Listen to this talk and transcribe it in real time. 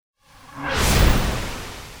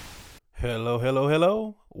Hello, hello,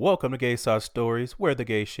 hello. Welcome to Gay Side Stories, where the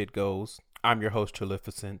gay shit goes. I'm your host,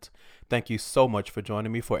 Trilificent. Thank you so much for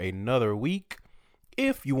joining me for another week.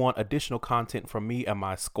 If you want additional content from me and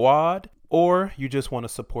my squad, or you just want to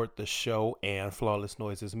support the show and Flawless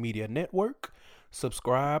Noises Media Network,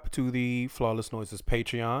 subscribe to the Flawless Noises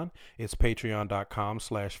Patreon. It's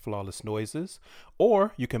patreon.com/flawless noises.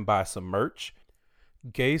 Or you can buy some merch.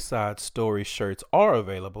 Gay Side Story shirts are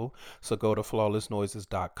available, so go to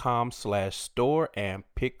flawlessnoises.com/store and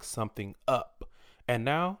pick something up. And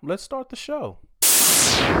now, let's start the show.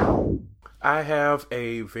 I have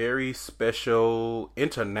a very special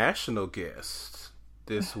international guest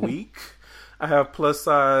this week. I have plus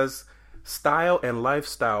size style and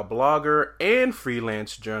lifestyle blogger and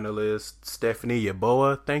freelance journalist Stephanie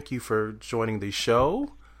Yeboah. Thank you for joining the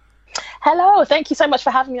show. Hello, thank you so much for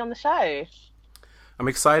having me on the show. I'm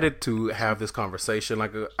excited to have this conversation.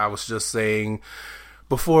 Like I was just saying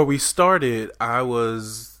before we started, I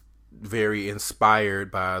was very inspired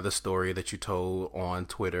by the story that you told on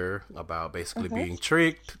Twitter about basically being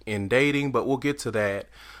tricked in dating, but we'll get to that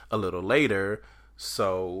a little later.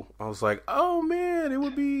 So I was like, oh man, it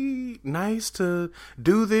would be nice to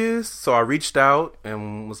do this. So I reached out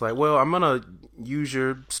and was like, well, I'm going to use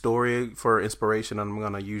your story for inspiration. And I'm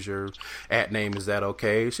going to use your @name. Is that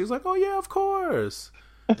okay? She's like, oh yeah, of course.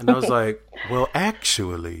 And I was like, well,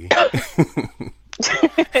 actually,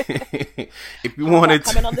 if you wanted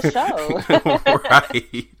to coming on the show.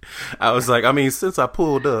 right. I was like, I mean, since I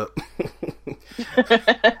pulled up.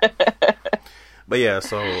 But yeah,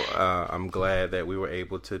 so I'm glad that we were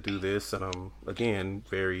able to do this. And I'm, again,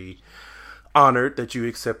 very honored that you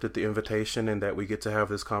accepted the invitation and that we get to have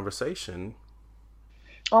this conversation.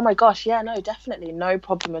 Oh my gosh, yeah, no, definitely, no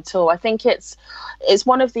problem at all. I think it's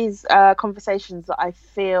one of these conversations that I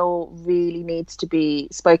feel really needs to be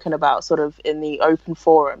spoken about sort of in the open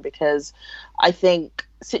forum, because I think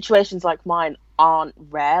situations like mine aren't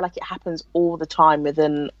rare. Like, it happens all the time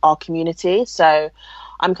within our community. So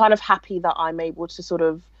I'm kind of happy that I'm able to sort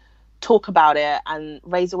of talk about it and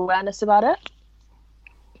raise awareness about it.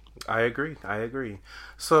 I agree.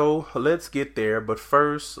 So let's get there. But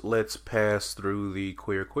first, let's pass through the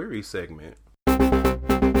Queer Query segment.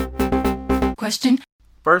 Question.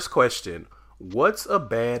 First question. What's a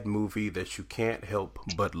bad movie that you can't help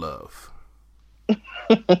but love?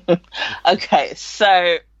 Okay,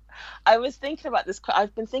 so I was thinking about this.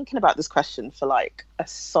 I've been thinking about this question for like a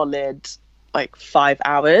solid 5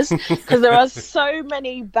 hours, because there are so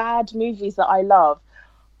many bad movies that I love.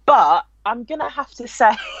 But I'm gonna have to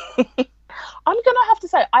say,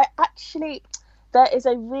 I actually, there is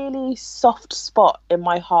a really soft spot in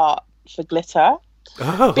my heart for Glitter.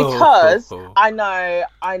 Oh. Because I know.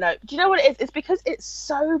 Do you know what it is? It's because it's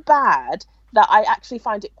so bad that I actually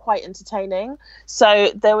find it quite entertaining.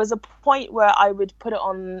 So there was a point where I would put it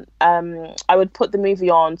on, I would put the movie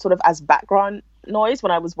on sort of as background noise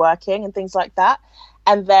when I was working and things like that.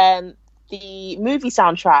 And then the movie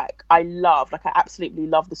soundtrack I loved. Like, I absolutely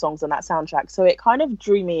love the songs on that soundtrack. So it kind of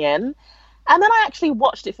drew me in. And then I actually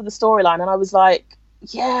watched it for the storyline and I was like,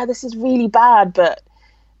 yeah, this is really bad, but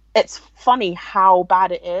it's funny how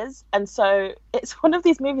bad it is. And so it's one of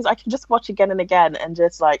these movies I can just watch again and again and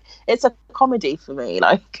just like, it's a comedy for me.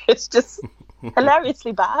 Like, it's just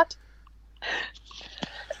hilariously bad.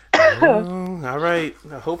 All right.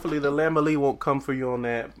 Hopefully the Lamely won't come for you on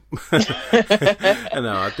that.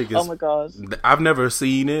 No, I think it's... Oh my gosh. I've never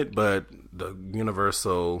seen it, but the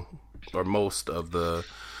universal or most of the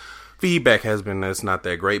feedback has been that it's not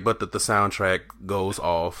that great, but that the soundtrack goes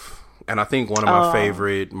off. And I think one of my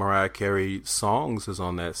favorite Mariah Carey songs is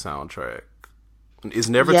on that soundtrack. Is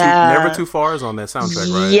Never Too Far is on that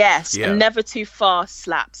soundtrack, right? Yes, yeah. Never Too Far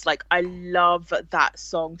slaps. Like, I love that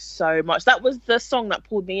song so much. That was the song that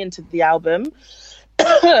pulled me into the album.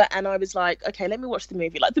 And I was like, okay, let me watch the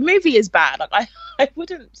movie. Like, the movie is bad. Like, I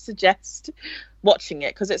wouldn't suggest watching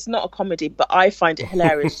it because it's not a comedy, but I find it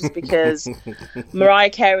hilarious just because Mariah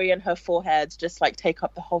Carey and her forehead just like take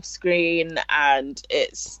up the whole screen, and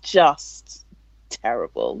it's just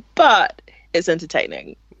terrible, but it's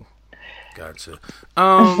entertaining. Gotcha.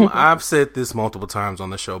 I've said this multiple times on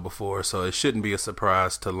the show before, so it shouldn't be a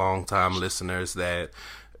surprise to longtime listeners that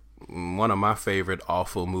one of my favorite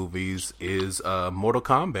awful movies is Mortal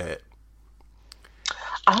Kombat.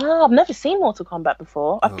 I've never seen Mortal Kombat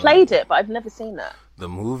before. I've played it, but I've never seen it. The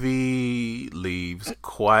movie leaves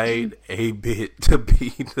quite a bit to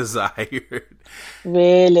be desired.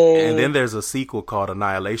 Really? And then there's a sequel called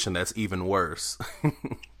Annihilation that's even worse.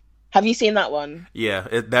 Have you seen that one? Yeah,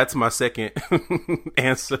 that's my second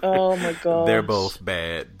answer. Oh my god. They're both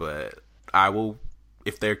bad, but I will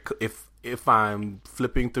if if I'm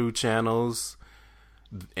flipping through channels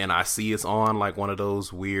and I see it's on like one of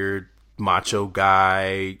those weird macho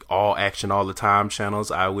guy, all action all the time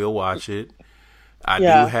channels, I will watch it. I do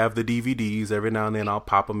have the DVDs. Every now and then I'll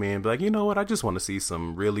pop them in, be like, you know what? I just want to see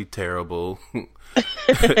some really terrible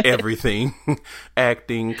everything.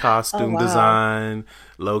 Acting, costume design,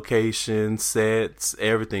 location, sets,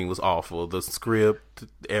 everything was awful. The script,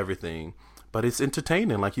 everything. But it's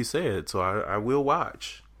entertaining, like you said, so I will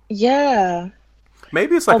watch. Yeah.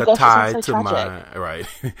 Maybe it's like a tie to my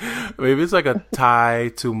Maybe it's like a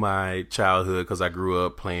tie to my childhood because I grew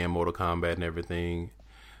up playing Mortal Kombat and everything.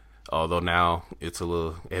 Although now it's a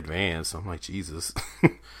little advanced. I'm like, Jesus.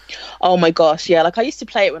 Oh my gosh, yeah. Like I used to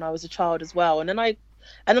play it when I was a child as well, and then I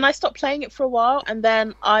stopped playing it for a while, and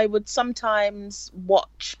then I would sometimes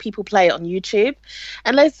watch people play it on YouTube.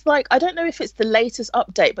 And there's like, I don't know if it's the latest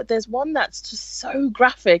update, but there's one that's just so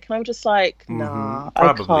graphic, and I'm just like, nah,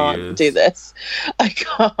 I can't do this. I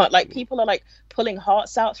can't. Like people are like pulling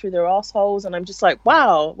hearts out through their assholes, and I'm just like,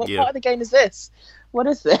 wow, what part of the game is this? What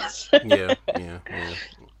is this? Yeah.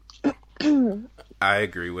 I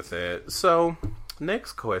agree with that. So,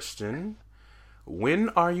 next question. When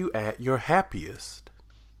are you at your happiest?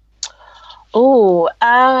 Oh,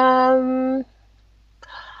 I'm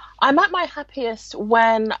at my happiest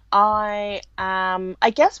when I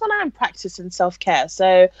guess when I'm practicing self-care.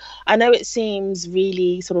 So I know it seems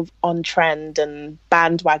really sort of on trend and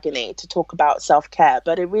bandwagony to talk about self-care,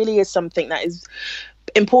 but it really is something that is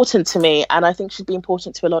important to me, and I think should be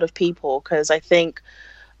important to a lot of people, because I think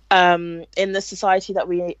in the society that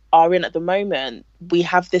we are in at the moment, we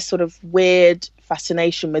have this sort of weird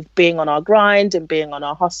fascination with being on our grind and being on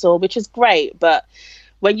our hustle, which is great. But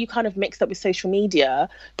when you kind of mix that with social media,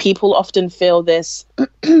 people often feel this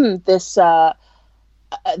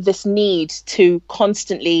this need to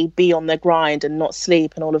constantly be on their grind and not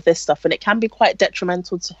sleep and all of this stuff. And it can be quite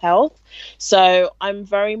detrimental to health. So I'm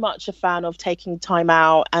very much a fan of taking time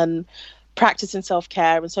out and practicing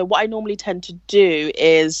self-care. And so what I normally tend to do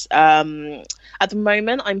is at the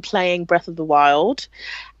moment I'm playing Breath of the Wild,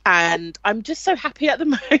 and I'm just so happy at the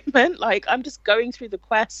moment. Like I'm just going through the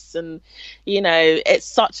quests, and you know, it's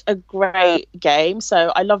such a great game.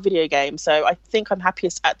 So I love video games, so I think I'm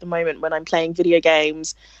happiest at the moment when I'm playing video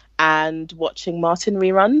games and watching Martin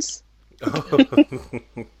reruns.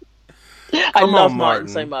 I love Martin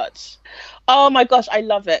so much. Oh my gosh, I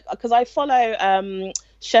love it, because I follow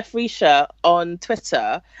Chef Risha on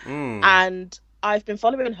Twitter, and I've been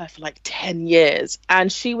following her for like 10 years,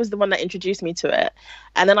 and she was the one that introduced me to it.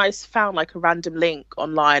 And then I found like a random link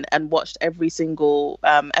online and watched every single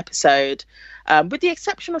episode, with the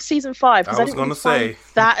exception of season 5. I was going to say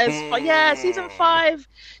that is season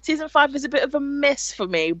 5 is a bit of a miss for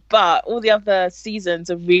me, but all the other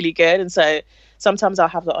seasons are really good. And so sometimes I'll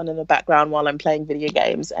have that on in the background while I'm playing video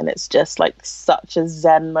games, and it's just like such a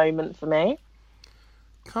zen moment for me.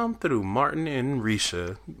 Come through, Martin and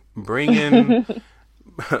Risha, bringing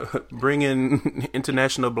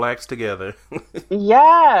international blacks together.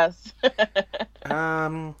 Yes.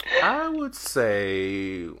 I would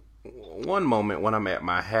say one moment when I'm at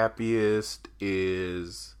my happiest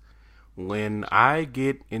is when I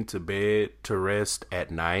get into bed to rest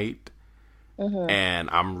at night,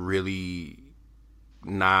 and I'm really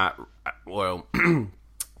not well, and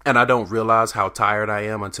I don't realize how tired I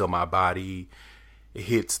am until my body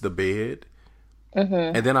hits the bed,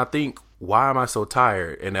 and then I think, why am I so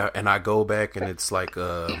tired? And I go back, and it's like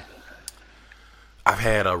I've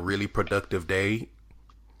had a really productive day,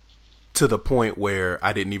 to the point where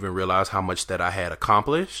I didn't even realize how much that I had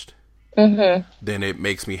accomplished. Then it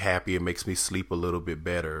makes me happy. It makes me sleep a little bit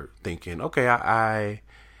better, thinking, okay, I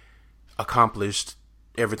accomplished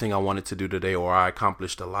everything I wanted to do today, or I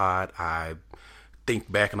accomplished a lot. I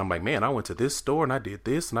think back and I'm like, man, I went to this store and I did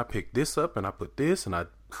this and I picked this up and I put this and I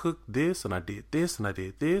cooked this and I did this and I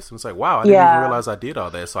did this. And it's like, wow, I didn't even realize I did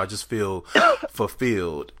all that. So I just feel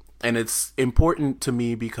fulfilled. And it's important to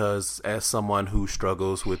me because as someone who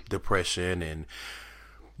struggles with depression and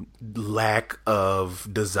lack of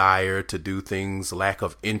desire to do things, lack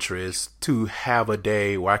of interest, to have a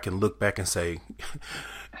day where I can look back and say,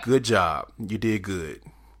 good job, you did good.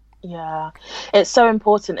 Yeah, it's so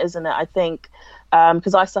important, isn't it? I think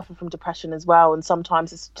because I suffer from depression as well, and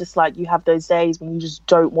sometimes it's just like you have those days when you just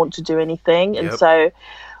don't want to do anything. And so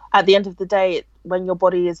at the end of the day, when your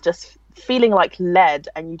body is just feeling like lead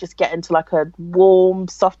and you just get into like a warm,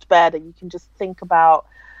 soft bed and you can just think about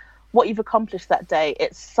what you've accomplished that day,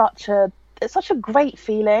 it's such a great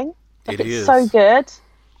feeling. Like, it's so good.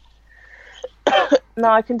 No,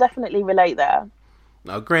 I can definitely relate there.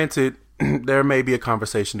 Now, granted, there may be a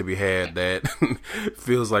conversation to be had that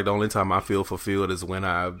feels like the only time I feel fulfilled is when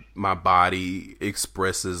my body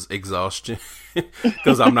expresses exhaustion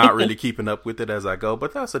because I'm not really keeping up with it as I go.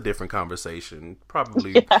 But that's a different conversation.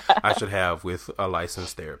 Probably I should have with a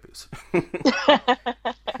licensed therapist.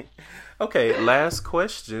 Okay, last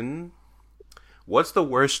question. What's the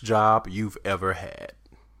worst job you've ever had?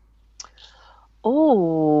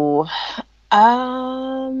 Oh,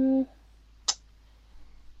 um,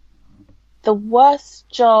 the worst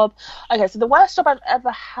job. Okay, so the worst job I've ever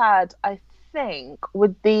had, I think,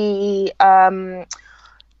 would be a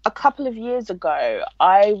couple of years ago.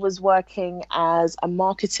 I was working as a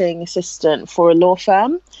marketing assistant for a law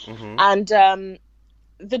firm, and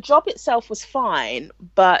the job itself was fine,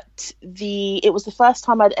 but it was the first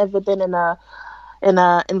time I'd ever been in a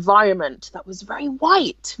environment that was very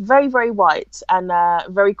white, very, very white, and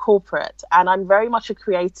very corporate. And I'm very much a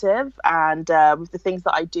creative, and with the things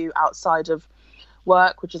that I do outside of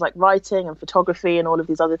work, which is like writing and photography and all of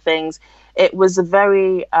these other things, it was a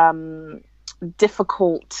very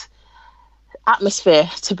difficult atmosphere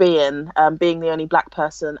to be in, being the only black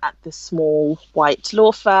person at this small white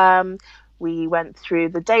law firm. We went through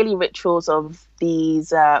the daily rituals of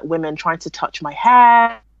these women trying to touch my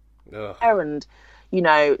hair. Ugh. And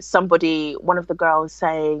one of the girls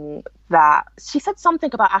saying that she said something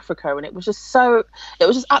about Africa, and it was just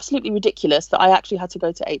absolutely ridiculous that I actually had to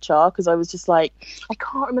go to HR because I was just like, I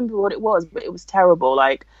can't remember what it was, but it was terrible.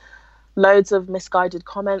 Like loads of misguided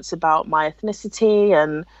comments about my ethnicity,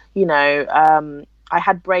 and I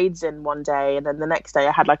had braids in one day, and then the next day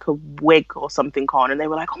I had like a wig or something on, and they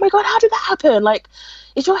were like, oh my God, how did that happen? Like,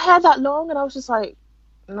 is your hair that long? And I was just like,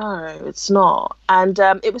 no, it's not. And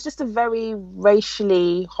it was just a very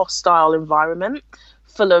racially hostile environment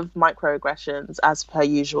full of microaggressions as per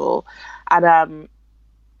usual. And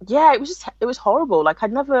it was horrible. Like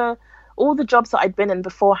all the jobs that I'd been in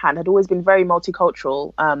beforehand had always been very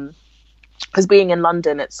multicultural. Because being in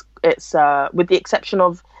London, it's with the exception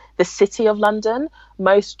of the city of London,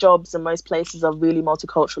 most jobs and most places are really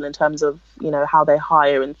multicultural in terms of, how they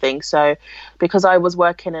hire and things. So because I was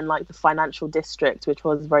working in like the financial district, which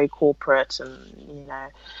was very corporate, and,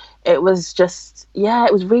 it was just,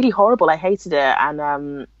 it was really horrible. I hated it.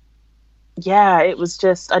 And, it was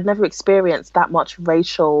just, I'd never experienced that much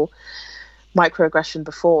racial microaggression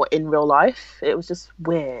before in real life. It was just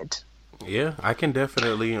weird. Yeah, I can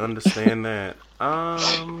definitely understand that.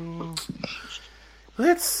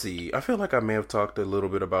 Let's see. I feel like I may have talked a little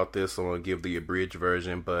bit about this. I'm going to give the abridged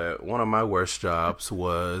version, but one of my worst jobs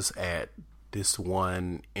was at this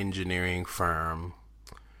one engineering firm,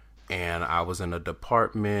 and I was in a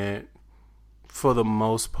department, for the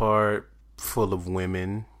most part, full of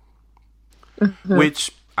women,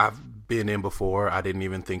 which I've been in before. I didn't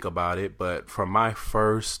even think about it, but from my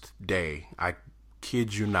first day, I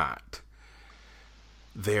kid you not,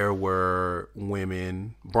 there were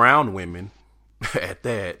women, brown women, at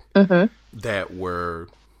that, that were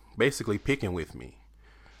basically picking with me.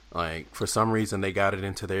 Like, for some reason, they got it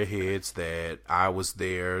into their heads that I was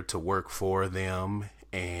there to work for them,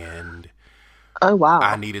 and oh wow,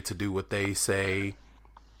 I needed to do what they say,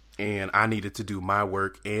 and I needed to do my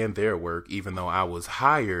work and their work, even though I was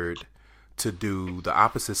hired to do the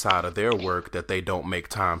opposite side of their work that they don't make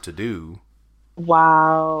time to do.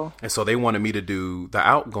 Wow. And so they wanted me to do the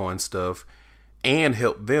outgoing stuff and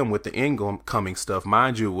help them with the incoming stuff.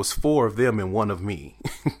 Mind you, it was 4 of them and 1 of me.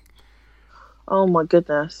 Oh my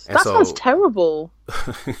goodness. That sounds terrible.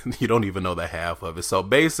 You don't even know the half of it. So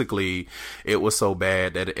basically, it was so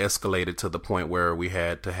bad that it escalated to the point where we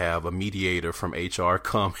had to have a mediator from HR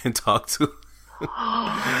come and talk to.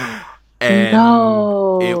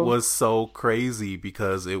 And it was so crazy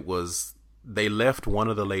because they left one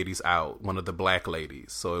of the ladies out, one of the black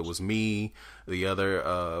ladies. So it was me, the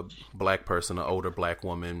other black person, an older black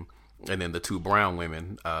woman, and then the 2 brown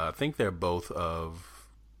women. I think they're both of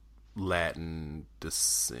Latin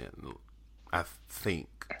descent, I think.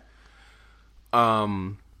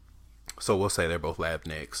 So we'll say they're both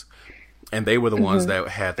Latinx. And they were the ones that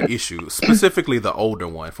had the issue, specifically the older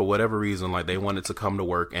one. For whatever reason, like, they wanted to come to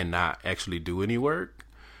work and not actually do any work.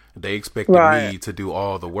 They expected me to do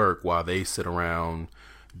all the work while they sit around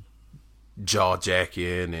jaw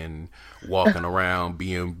jacking and walking around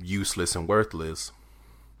being useless and worthless.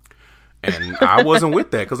 And I wasn't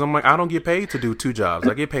with that because I'm like, I don't get paid to do 2 jobs.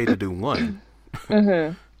 I get paid to do 1.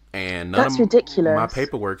 And that's ridiculous. My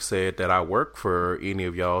paperwork said that I work for any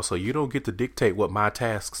of y'all, so you don't get to dictate what my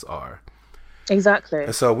tasks are. Exactly.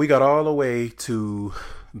 And so we got all the way to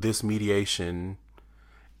this mediation,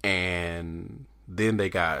 and then they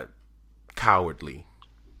got cowardly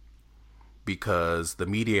because the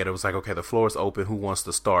mediator was like, okay, the floor is open. Who wants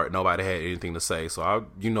to start? Nobody had anything to say. So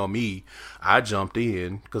I jumped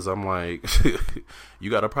in because I'm like, you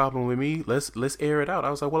got a problem with me? Let's air it out. I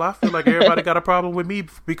was like, well, I feel like everybody got a problem with me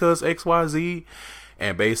because XYZ.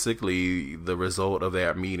 And basically the result of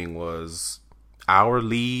that meeting was our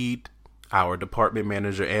lead, our department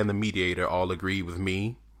manager, and the mediator all agreed with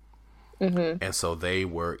me. Mm-hmm. And so they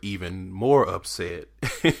were even more upset.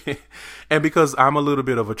 And because I'm a little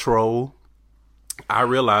bit of a troll, I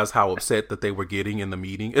realized how upset that they were getting in the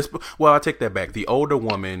meeting. Well, I take that back. The older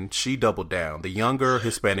woman, she doubled down. The younger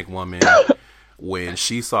Hispanic woman, when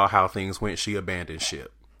she saw how things went, she abandoned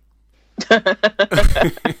ship.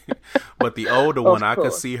 But the older one, I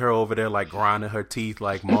could see her over there like grinding her teeth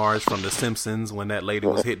like Marge from The Simpsons when that lady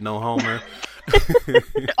was hitting on Homer.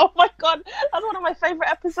 Oh my god, that's one of my favorite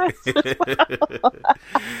episodes as well.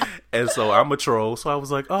 And so I'm a troll, so I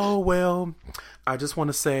was like, oh well, I just want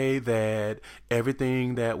to say that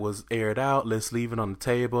everything that was aired out, let's leave it on the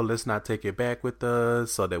table, let's not take it back with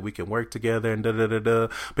us so that we can work together and da-da-da-da,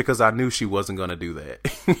 because I knew she wasn't going to do that.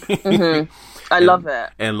 Mm-hmm. I love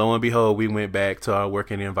it. And lo and behold, we went back to our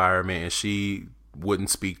working environment and she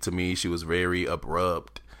wouldn't speak to me. She was very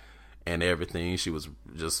abrupt and everything. She was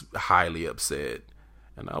just highly upset.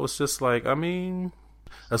 And I was just like, I mean,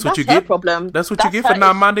 that's what you get. Problem. That's what you get for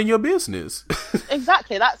not minding your business.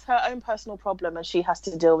 Exactly. That's her own personal problem and she has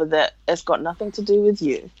to deal with it. It's got nothing to do with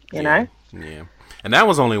you, you know? Yeah. And that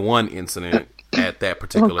was only one incident at that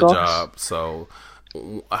particular job. So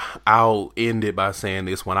I'll end it by saying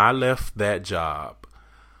this. When I left that job,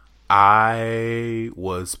 I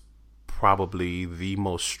was probably the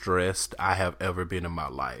most stressed I have ever been in my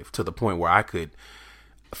life, to the point where I could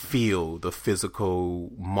feel the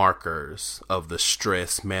physical markers of the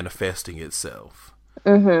stress manifesting itself.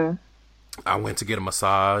 Mm-hmm. I went to get a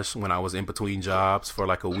massage when I was in between jobs for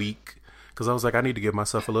like a week because I was like, I need to give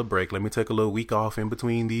myself a little break. Let me take a little week off in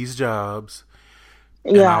between these jobs.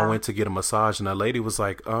 Yeah. And I went to get a massage and that lady was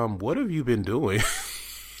like, what have you been doing?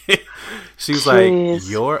 She's like,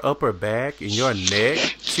 your upper back and your neck.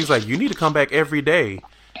 She's like, you need to come back every day.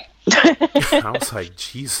 I was like,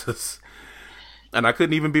 Jesus. And I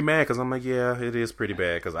couldn't even be mad because I'm like, yeah, it is pretty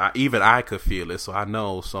bad because I could feel it. So I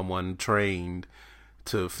know someone trained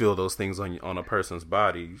to feel those things on a person's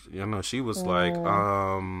body. You know, she was like,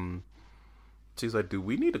 she's like, do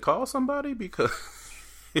we need to call somebody? Because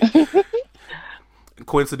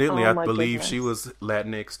coincidentally, I believe she was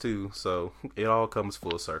Latinx too. So it all comes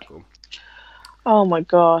full circle. Oh my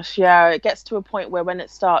gosh. Yeah. It gets to a point where when the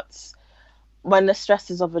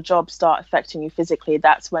stresses of a job start affecting you physically,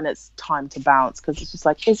 that's when it's time to bounce, because it's just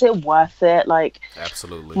like, is it worth it? Like,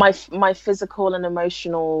 absolutely, my physical and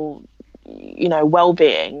emotional,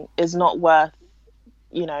 well-being is not worth,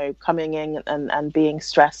 coming in and being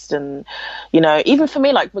stressed. And, even for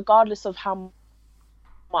me, like, regardless of how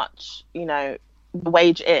much, the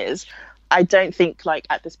wage is, I don't think, like,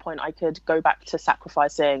 at this point I could go back to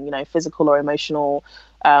sacrificing, physical or emotional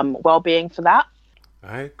well-being for that.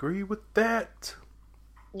 I agree with that.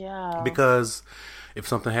 Yeah. Because if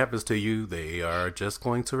something happens to you, they are just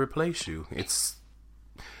going to replace you.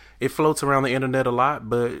 It floats around the internet a lot,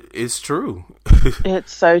 but it's true.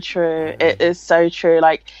 It's so true. It is so true.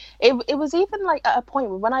 Like, it was even like at a point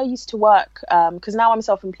when I used to work, because now I'm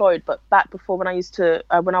self-employed, but back before when I used to,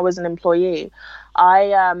 when I was an employee,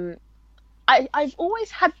 I've always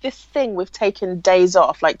had this thing with taking days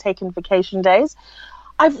off, like taking vacation days.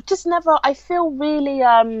 I've just never, I feel really,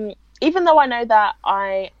 even though I know that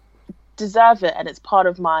I deserve it and it's part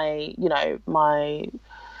of my, my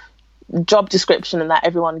job description and that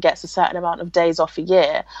everyone gets a certain amount of days off a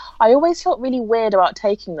year, I always felt really weird about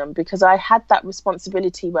taking them because I had that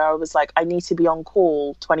responsibility where I was like, I need to be on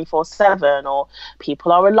call 24/7 or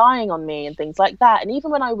people are relying on me and things like that. And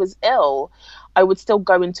even when I was ill, I would still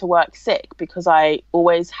go into work sick because I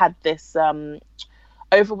always had this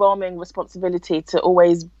overwhelming responsibility to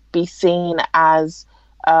always be seen as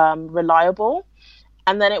reliable.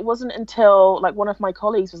 And then it wasn't until like one of my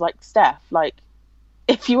colleagues was like, Steph, like,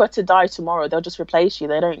 if you were to die tomorrow, they'll just replace you.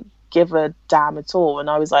 They don't give a damn at all. And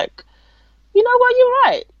I was like, you know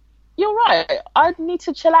what, you're right. I need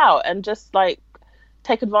to chill out and just like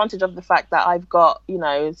take advantage of the fact that I've got,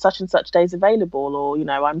 such and such days available, or,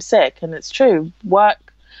 I'm sick. And it's true,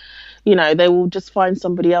 work, they will just find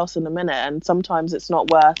somebody else in a minute. And sometimes it's not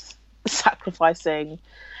worth sacrificing,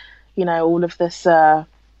 all of this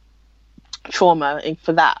trauma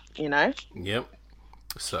for that, Yep.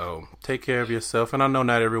 So take care of yourself. And I know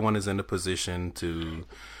not everyone is in the position to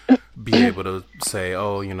be able to say,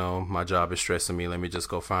 oh, my job is stressing me, let me just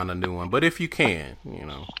go find a new one. But if you can,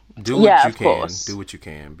 do what you can. Do what you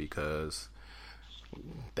can, because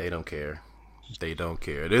They don't care. They don't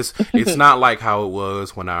care. It's not like how it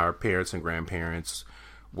was when our parents and grandparents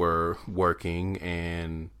were working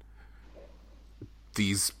and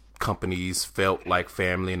these companies felt like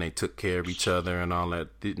family and they took care of each other and all that.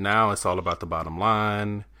 Now it's all about the bottom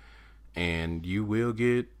line, and you will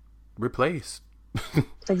get replaced.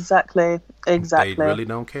 Exactly. They really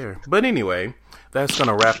don't care. But anyway, that's going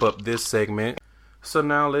to wrap up this segment. So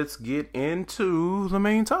now let's get into the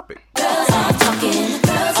main topic.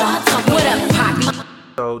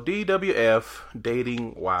 So DWF,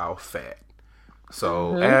 dating while fat.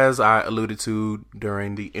 So as I alluded to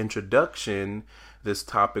during the introduction, this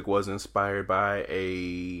topic was inspired by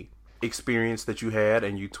a experience that you had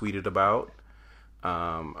and you tweeted about.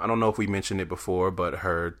 I don't know if we mentioned it before, but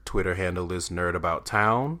her Twitter handle is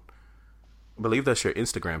NerdAboutTown. I believe that's your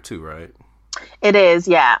Instagram too, right? It is,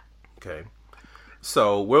 yeah. Okay.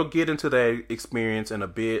 So we'll get into that experience in a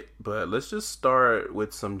bit, but let's just start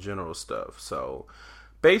with some general stuff. So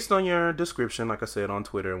based on your description, like I said, on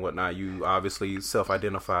Twitter and whatnot, you obviously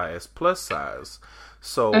self-identify as plus size.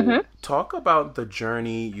 So talk about the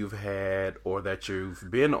journey you've had or that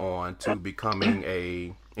you've been on to becoming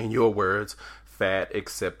a, in your words, fat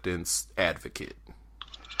acceptance advocate.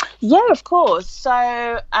 Yeah, of course.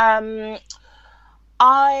 So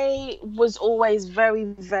I was always very,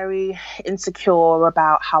 very insecure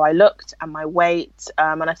about how I looked and my weight.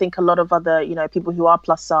 And I think a lot of other, people who are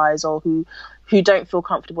plus size or who don't feel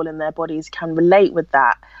comfortable in their bodies can relate with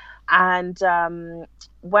that. And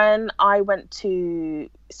when I went to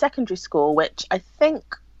secondary school, which I'm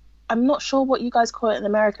not sure what you guys call it in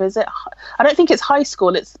America. Is it? I don't think it's high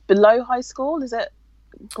school. It's below high school. Is it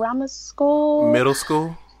grammar school? Middle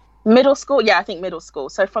school? Middle school, yeah, I think middle school.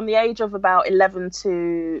 So from the age of about 11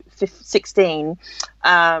 to 16,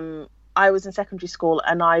 I was in secondary school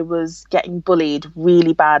and I was getting bullied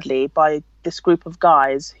really badly by this group of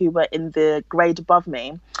guys who were in the grade above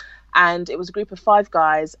me. And it was a group of 5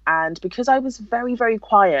 guys. And because I was very, very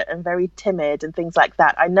quiet and very timid and things like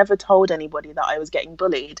that, I never told anybody that I was getting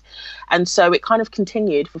bullied. And so it kind of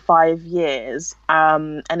continued for 5 years.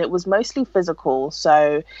 And it was mostly physical.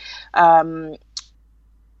 So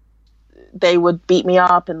they would beat me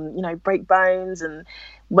up and, break bones. And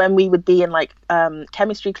when we would be in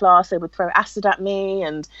chemistry class, they would throw acid at me.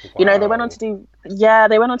 And, Wow. They went on to do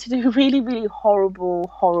really, really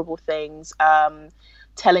horrible things.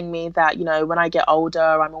 Telling me that, when I get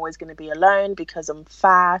older, I'm always going to be alone because I'm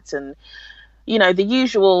fat and, the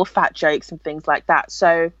usual fat jokes and things like that.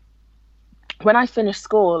 So when I finished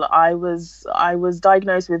school, I was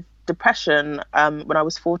diagnosed with depression when I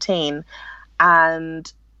was 14.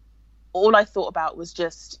 And all I thought about was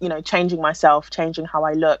just, changing myself, changing how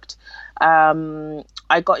I looked.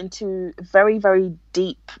 I got into very, very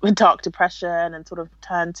deep, dark depression and sort of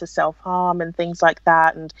turned to self-harm and things like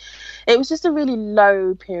that. And it was just a really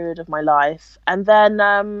low period of my life. And then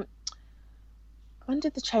when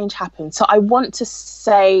did the change happen? So I want to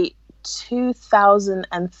say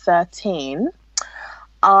 2013.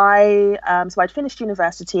 So I'd finished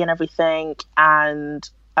university and everything. And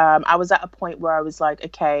I was at a point where I was like,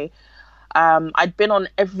 okay, I'd been on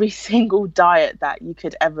every single diet that you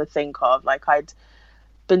could ever think of. I'd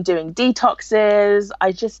been doing detoxes.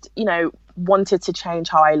 I just, wanted to change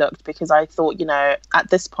how I looked because I thought, at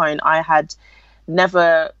this point I had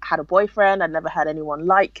never had a boyfriend. I'd never had anyone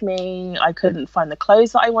like me. I couldn't find the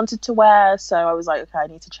clothes that I wanted to wear. So I was like, okay, I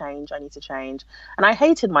need to change. And I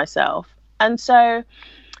hated myself. And so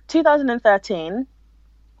 2013,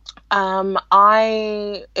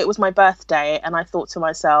 it was my birthday and I thought to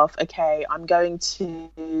myself, okay, I'm going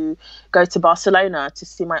to go to Barcelona to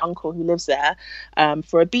see my uncle who lives there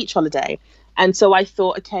for a beach holiday. And so I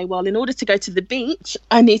thought, okay, well, in order to go to the beach,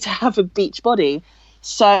 I need to have a beach body.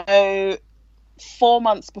 So 4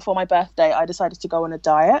 months before my birthday, I decided to go on a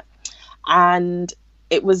diet, and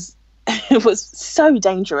it was so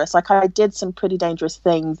dangerous. I did some pretty dangerous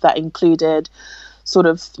things that included sort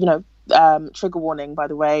of, trigger warning, by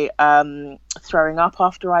the way, throwing up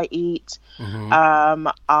after I eat.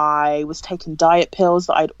 I was taking diet pills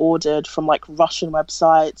that I'd ordered from Russian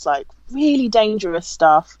websites, really dangerous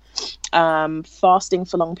stuff, fasting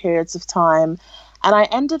for long periods of time. And I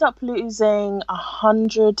ended up losing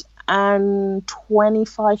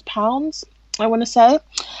 125 pounds, I want to say.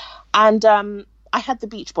 And I had the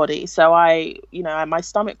beach body. So my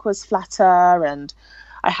stomach was flatter and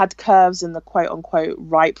I had curves in the quote unquote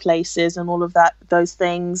right places and all of those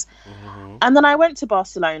things. And then I went to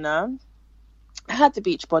Barcelona. I had the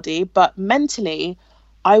beach body, but mentally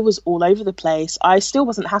I was all over the place. I still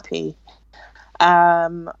wasn't happy.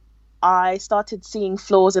 I started seeing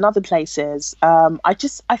flaws in other places.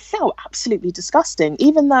 I felt absolutely disgusting,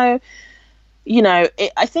 even though,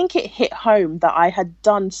 I think it hit home that I had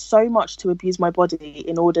done so much to abuse my body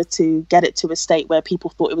in order to get it to a state where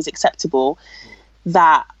people thought it was acceptable,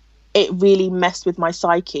 that it really messed with my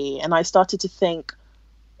psyche. And I started to think,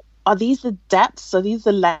 are these the depths? Are these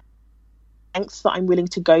the lengths that I'm willing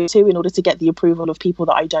to go to in order to get the approval of people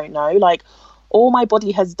that I don't know? Like, all my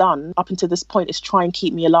body has done up until this point is try and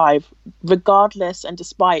keep me alive, regardless and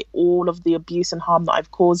despite all of the abuse and harm that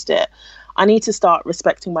I've caused it. I need to start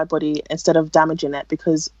respecting my body instead of damaging it,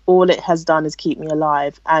 because all it has done is keep me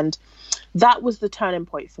alive. And that was the turning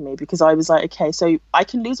point for me, because I was like, okay, so I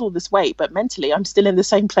can lose all this weight, but mentally I'm still in the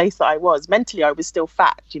same place that I was. Mentally, I was still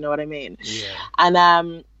fat. Do you know what I mean? Yeah.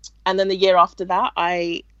 And then the year after that,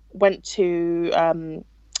 I came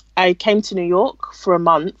to New York for a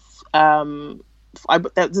month.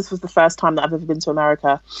 This was the first time that I've ever been to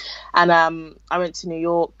America, and I went to New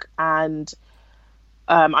York, and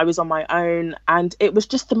I was on my own, and it was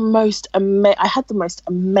just I had the most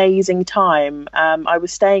amazing time. I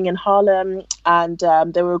was staying in Harlem, and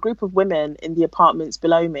there were a group of women in the apartments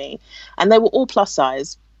below me, and they were all plus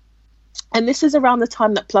size. And this is around the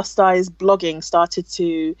time that plus size blogging started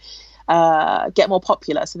to get more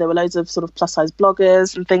popular. So there were loads of sort of plus size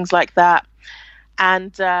bloggers and things like that.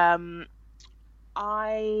 And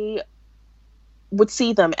I would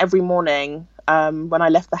see them every morning when I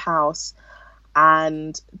left the house.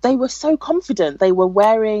 And they were so confident. They were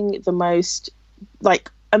wearing the most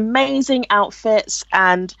amazing outfits,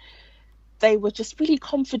 and they were just really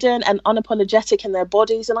confident and unapologetic in their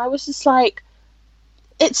bodies. And I was just like,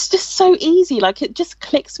 it's just so easy. Like, it just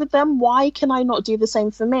clicks with them. Why can I not do the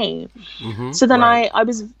same for me? Mm-hmm, so then right. I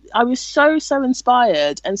was so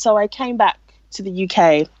inspired. And so I came back to the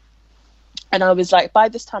UK, and I was like, by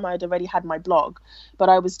this time I had already had my blog, but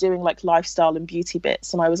I was doing like lifestyle and beauty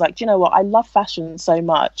bits. And I was like, do you know what? I love fashion so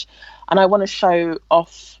much, and I want to show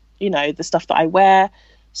off, the stuff that I wear.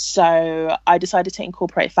 So I decided to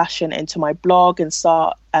incorporate fashion into my blog and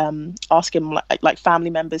start asking like family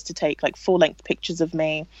members to take like full-length pictures of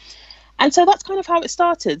me. And so that's kind of how it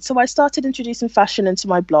started. So I started introducing fashion into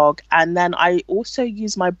my blog, and then I also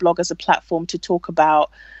use my blog as a platform to talk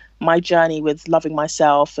about my journey with loving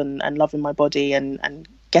myself and loving my body and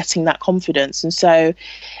getting that confidence. And so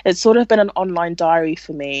it's sort of been an online diary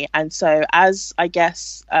for me. And so as I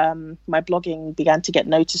guess my blogging began to get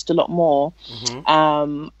noticed a lot more,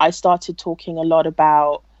 mm-hmm. I started talking a lot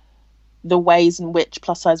about the ways in which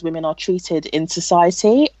plus size women are treated in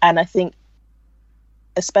society. And I think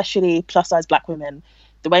especially plus size Black women,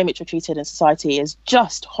 the way in which we're treated in society is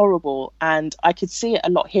just horrible. And I could see it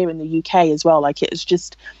a lot here in the UK as well. Like,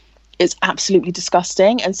 it's absolutely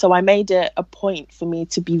disgusting. And so I made it a point for me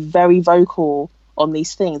to be very vocal on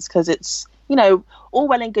these things, because it's, all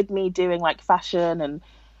well and good me doing like fashion and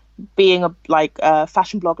being a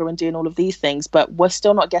fashion blogger and doing all of these things, but we're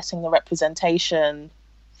still not getting the representation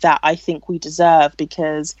that I think we deserve,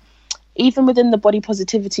 because even within the body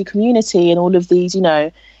positivity community and all of these,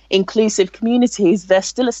 inclusive communities, there's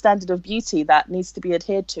still a standard of beauty that needs to be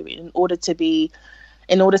adhered to in order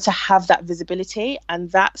to have that visibility.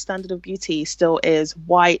 And that standard of beauty still is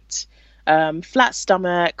white, flat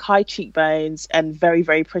stomach, high cheekbones, and very,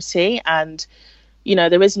 very pretty. And,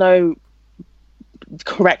 there is no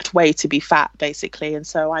correct way to be fat, basically. And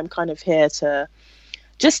so I'm kind of here to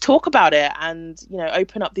just talk about it and,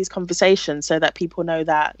 open up these conversations so that people know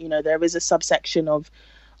that, there is a subsection of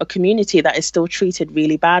a community that is still treated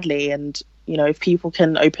really badly. And, if people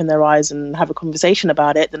can open their eyes and have a conversation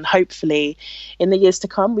about it, then hopefully in the years to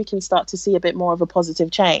come, we can start to see a bit more of a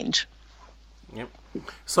positive change. Yep.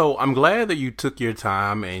 So I'm glad that you took your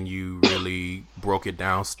time and you really broke it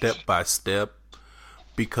down step by step,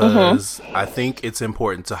 because mm-hmm. I think it's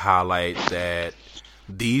important to highlight that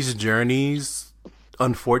these journeys,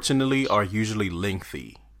 unfortunately, are usually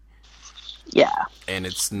lengthy. Yeah. And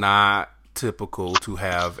it's not typical to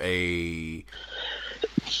have a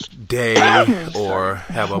day or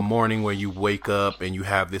have a morning where you wake up and you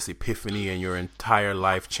have this epiphany and your entire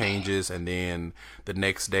life changes, and then the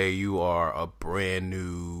next day you are a brand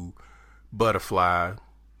new butterfly.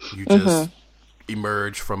 You just mm-hmm.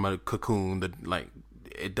 emerge from a cocoon.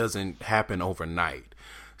 It doesn't happen overnight.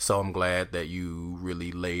 So I'm glad that you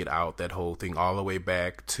really laid out that whole thing all the way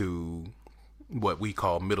back to what we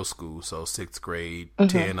call middle school. So 6th grade, mm-hmm.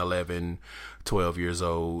 10, 11, 12 years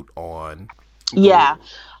old on. Yeah.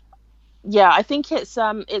 Yeah, I think it's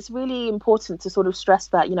really important to sort of stress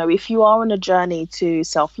that, if you are on a journey to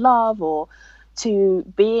self-love or to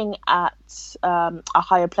being at a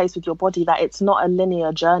higher place with your body, that it's not a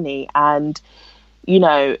linear journey. And,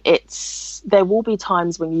 there will be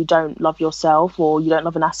times when you don't love yourself, or you don't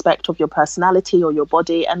love an aspect of your personality or your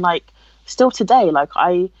body. And like, still today, like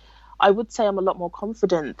I would say I'm a lot more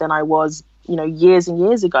confident than I was, years and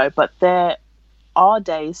years ago. But there are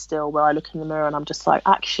days still where I look in the mirror and I'm just like,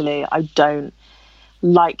 actually, I don't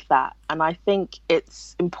like that. And I think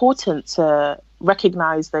it's important to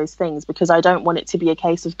recognize those things, because I don't want it to be a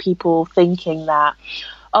case of people thinking that,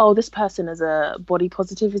 oh, this person is a body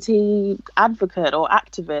positivity advocate or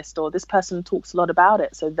activist, or this person talks a lot about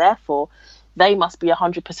it, so therefore they must be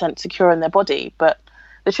 100% secure in their body. But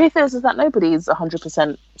the truth is that nobody's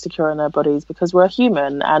 100% secure in their bodies, because we're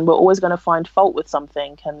human and we're always going to find fault with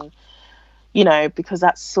something. And, because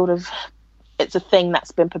that's it's a thing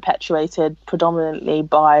that's been perpetuated predominantly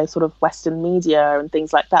by sort of Western media and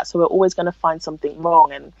things like that. So we're always going to find something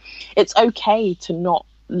wrong. And it's okay to not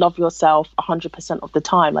love yourself 100% of the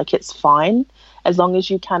time. Like, it's fine as long as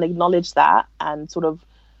you can acknowledge that and sort of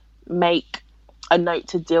make a note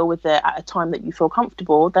to deal with it at a time that you feel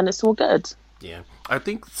comfortable, then it's all good. Yeah. I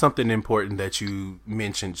think something important that you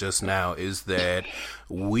mentioned just now is that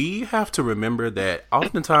we have to remember that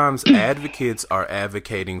oftentimes advocates are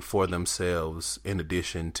advocating for themselves in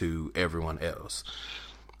addition to everyone else.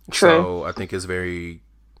 True. So I think it's very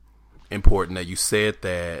important that you said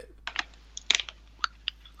that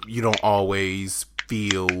you don't always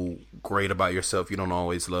feel great about yourself. You don't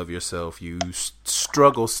always love yourself. You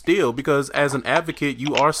struggle still, because as an advocate,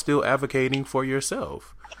 you are still advocating for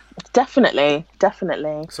yourself. Definitely.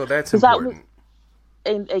 So that's important.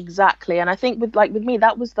 Exactly. And I think with me,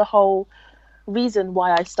 that was the whole reason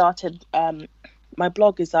why I started my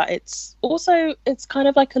blog, is that it's kind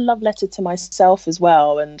of like a love letter to myself as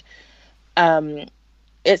well. And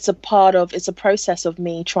it's a process of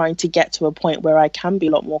me trying to get to a point where I can be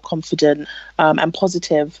a lot more confident and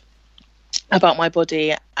positive about my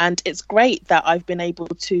body. And it's great that I've been able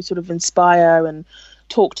to sort of inspire and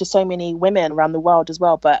talk to so many women around the world as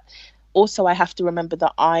well. But also I have to remember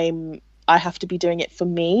that I have to be doing it for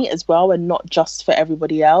me as well, and not just for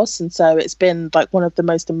everybody else. And so it's been like one of the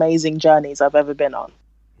most amazing journeys I've ever been on.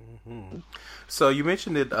 Mm-hmm. So you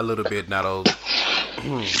mentioned it a little bit, Nato,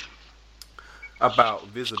 about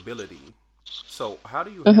visibility. So how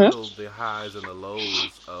do you handle the highs and the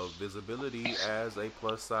lows of visibility as a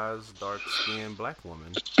plus size, dark skinned Black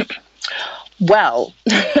woman? Well,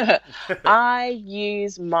 I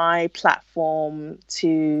use my platform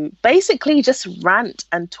to basically just rant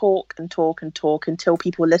and talk until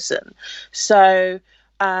people listen. So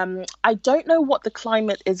I don't know what the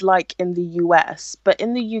climate is like in the US, but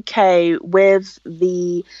in the UK, with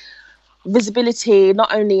the visibility,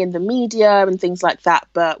 not only in the media and things like that,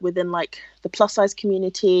 but within like the plus size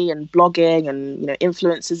community and blogging and,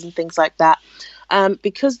 influencers and things like that,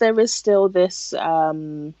 because there is still this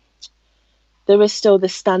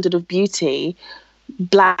standard of beauty.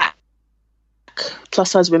 Black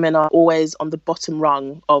plus size women are always on the bottom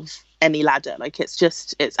rung of any ladder. Like, it's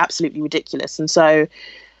absolutely ridiculous. And so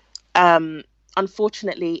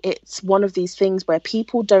unfortunately, it's one of these things where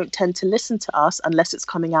people don't tend to listen to us unless it's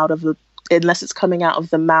coming out of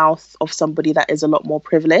the mouth of somebody that is a lot more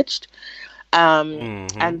privileged.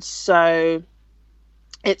 And so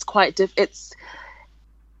it's quite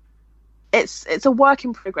it's a work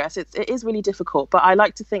in progress. It is really difficult, but I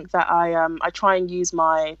like to think that I try and use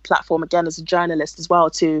my platform again as a journalist as well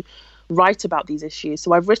to write about these issues.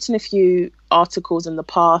 So I've written a few articles in the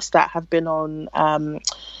past that have been on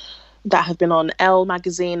Elle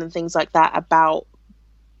magazine and things like that, about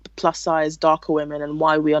plus size darker women and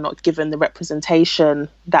why we are not given the representation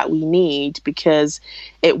that we need, because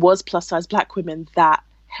it was plus size Black women that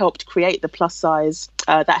helped create the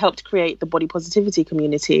body positivity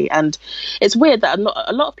community. And it's weird that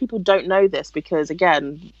a lot of people don't know this, because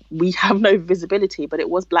again, we have no visibility, but it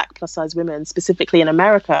was Black plus size women, specifically in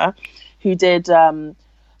America, who did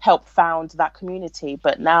help found that community.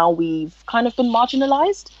 But now we've kind of been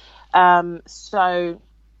marginalized. So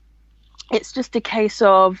it's just a case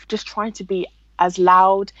of just trying to be as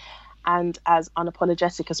loud and as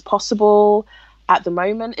unapologetic as possible. At the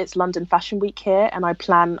moment, it's London Fashion Week here, and I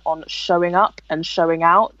plan on showing up and showing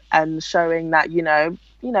out and showing that,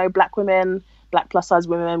 Black women, Black plus size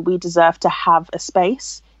women, we deserve to have a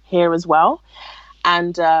space here as well.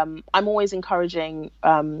 And I'm always encouraging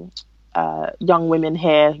young women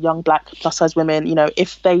here, young Black plus size women,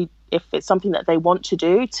 if it's something that they want to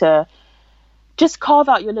do, to just carve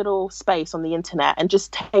out your little space on the internet and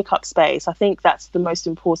just take up space. I think that's the most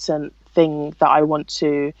important thing that I want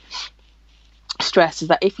to stress, is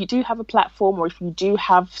that if you do have a platform, or if you do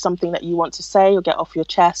have something that you want to say or get off your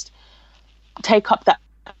chest, take up that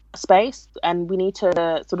space, and we need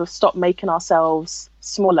to sort of stop making ourselves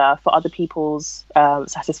smaller for other people's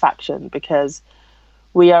satisfaction, because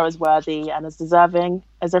we are as worthy and as deserving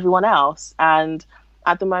as everyone else. And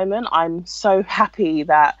at the moment, I'm so happy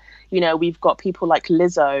that, you know, we've got people like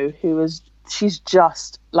Lizzo, she's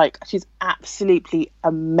just like, she's absolutely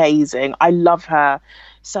amazing. I love her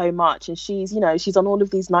so much. And she's, you know, she's on all of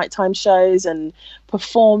these nighttime shows and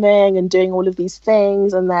performing and doing all of these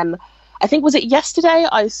things. And then I think, was it yesterday,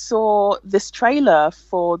 I saw this trailer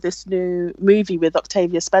for this new movie with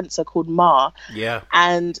Octavia Spencer called Ma. Yeah.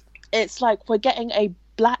 And it's like, we're getting a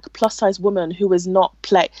Black plus size woman who is not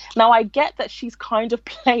now I get that she's kind of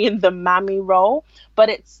playing the mammy role, but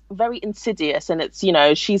it's very insidious, and it's, you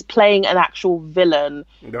know, she's playing an actual villain,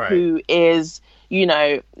 right, who is, you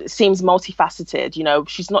know, seems multifaceted. You know,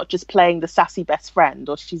 she's not just playing the sassy best friend,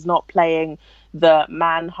 or she's not playing the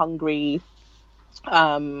man hungry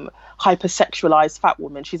hypersexualized fat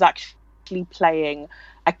woman. She's actually playing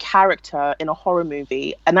a character in a horror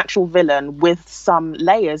movie, an actual villain with some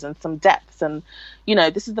layers and some depth. And, you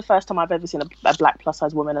know, this is the first time I've ever seen a Black plus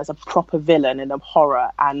size woman as a proper villain in a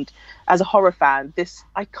horror. And as a horror fan,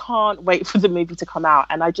 I can't wait for the movie to come out.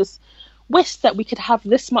 And I just wish that we could have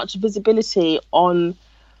this much visibility on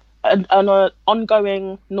an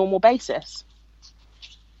ongoing normal basis.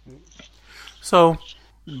 So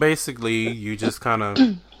basically, you just kind of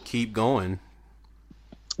keep going.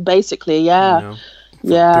 Basically, yeah. You know?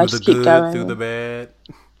 Yeah, through the good, going. Through the bad.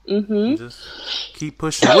 Mm-hmm. Just keep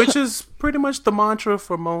pushing, which is pretty much the mantra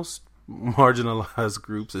for most marginalized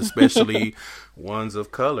groups, especially ones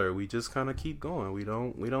of color. We just kind of keep going. We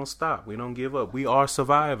don't stop. We don't give up. We are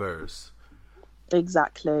survivors.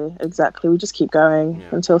 Exactly. We just keep going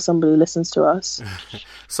until somebody listens to us.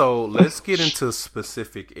 So let's get into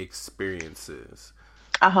specific experiences.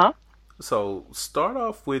 Uh-huh. So start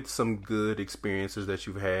off with some good experiences that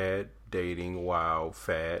you've had dating while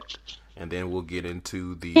fat, and then we'll get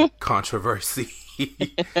into the controversy.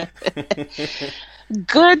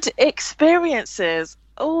 Good experiences.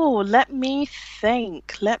 Oh, let me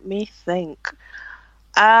think.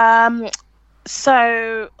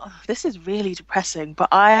 So this is really depressing, but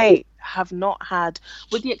I have not had,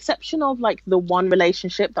 with the exception of like the one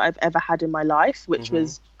relationship that I've ever had in my life, which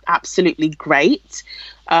was absolutely great,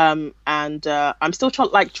 and I'm still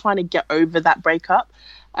trying to get over that breakup,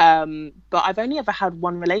 but I've only ever had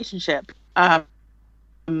one relationship,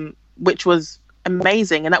 which was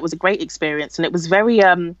amazing, and that was a great experience. And it was very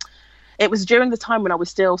it was during the time when I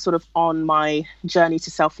was still sort of on my journey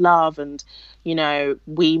to self-love, and, you know,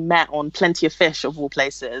 we met on Plenty of Fish, of all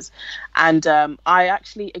places, and I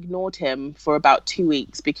actually ignored him for about 2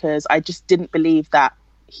 weeks because I just didn't believe that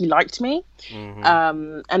he liked me.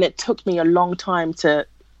 And it took me a long time to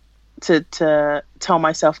tell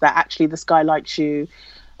myself that actually this guy likes you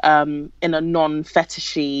in a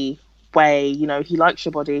non-fetishy way. You know, he likes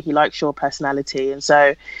your body, he likes your personality. And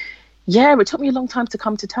so, yeah, it took me a long time to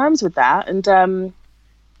come to terms with that. And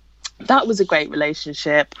that was a great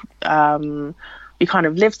relationship. We kind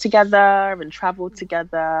of lived together and traveled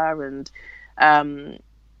together, and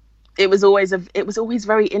it was always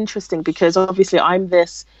very interesting because obviously I'm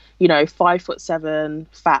this, you know, 5'7"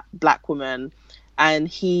 fat Black woman, and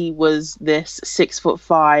he was this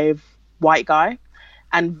 6'5" white guy,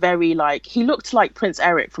 and very, like, he looked like Prince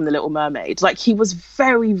Eric from The Little Mermaid. Like, he was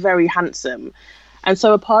very, very handsome. And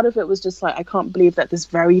so a part of it was just like, I can't believe that this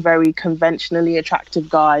very, very conventionally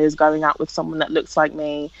attractive guy is going out with someone that looks like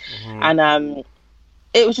me. And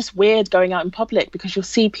it was just weird going out in public because you'll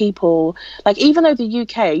see people, like, even though the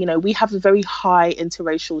UK, you know, we have a very high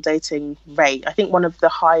interracial dating rate. I think one of the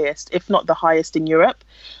highest, if not the highest in Europe.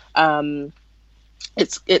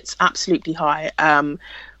 It's absolutely high.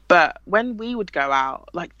 But when we would go out,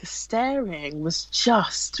 like, the staring was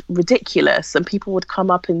just ridiculous. And people would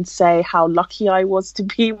come up and say how lucky I was to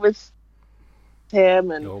be with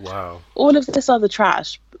him, and all of this other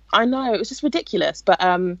trash. I know, it was just ridiculous. But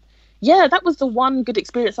yeah, that was the one good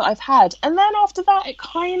experience that I've had. And then after that, it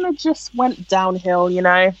kind of just went downhill, you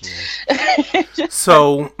know.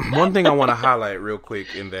 So one thing I want to highlight real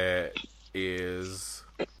quick in that is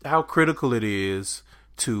how critical it is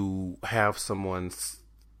to have someone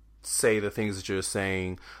say the things that you're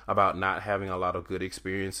saying about not having a lot of good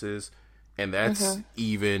experiences, and that's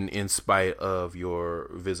even in spite of your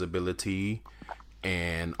visibility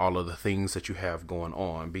and all of the things that you have going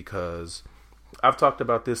on. Because I've talked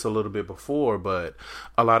about this a little bit before, but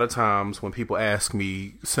a lot of times when people ask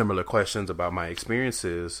me similar questions about my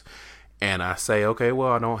experiences, and I say, okay,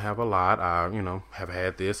 well, I don't have a lot. I, you know, have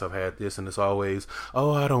had this, I've had this. And it's always,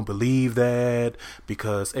 oh, I don't believe that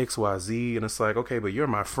because X, Y, Z. And it's like, okay, but you're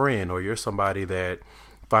my friend, or you're somebody that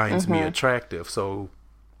finds me attractive. So,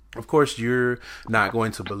 of course, you're not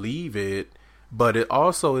going to believe it, but it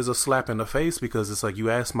also is a slap in the face because it's like you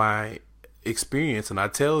ask my experience and I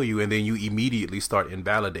tell you, and then you immediately start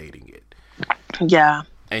invalidating it. Yeah.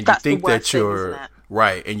 And you think that you're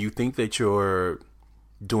right, and you think that you're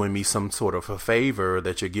doing me some sort of a favor,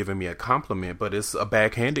 that you're giving me a compliment, but it's a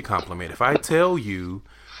backhanded compliment. If I tell you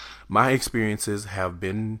my experiences have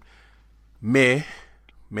been meh,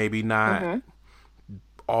 maybe not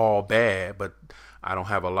all bad, but I don't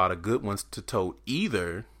have a lot of good ones to tote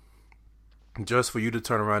either, just for you to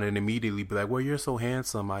turn around and immediately be like, well, you're so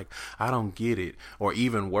handsome, like, I don't get it. Or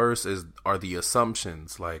even worse are the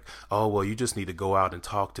assumptions, like, oh, well, you just need to go out and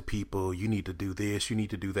talk to people, you need to do this, you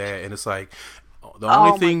need to do that. And it's like, the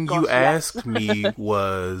only thing you asked me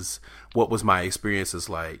was, what was my experiences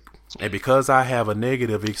like? And because I have a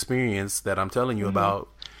negative experience that I'm telling you about,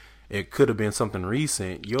 it could have been something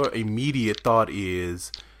recent, your immediate thought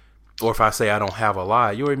is, or if I say I don't have a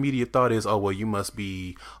lot, your immediate thought is, oh, well, you must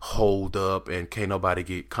be holed up and can't nobody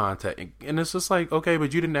get contact. And it's just like, okay,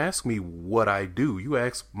 but you didn't ask me what I do. You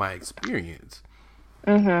asked my experience.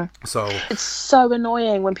 So it's so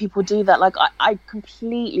annoying when people do that. Like, I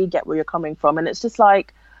completely get where you're coming from. And it's just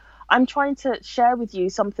like, I'm trying to share with you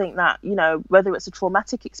something that, you know, whether it's a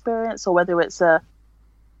traumatic experience or whether it's a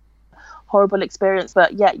horrible experience,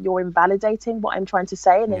 but yet you're invalidating what I'm trying to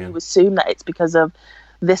say. And then you assume that it's because of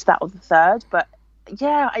this, that, or the third. But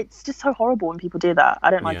yeah, it's just so horrible when people do that. I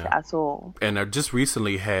don't like it at all. And I just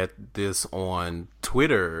recently had this on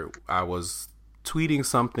Twitter. I was tweeting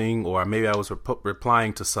something, or maybe I was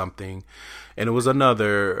replying to something, and it was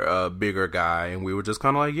another bigger guy, and we were just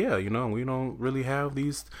kind of like, yeah, you know, we don't really have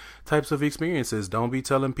these types of experiences. Don't be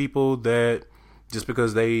telling people that just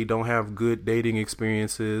because they don't have good dating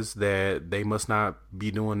experiences that they must not be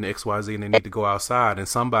doing XYZ and they need to go outside. And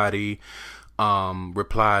somebody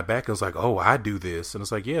replied back and was like, oh, I do this. And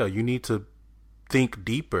it's like, yeah, you need to think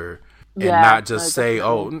deeper and not just say,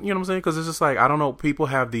 oh, you know what I'm saying? Because it's just like, I don't know, people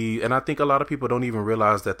have and I think a lot of people don't even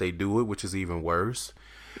realize that they do it, which is even worse.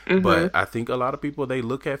 But I think a lot of people, they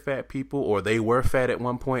look at fat people, or they were fat at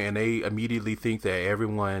one point, and they immediately think that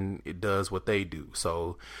everyone does what they do.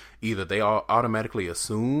 So either they all automatically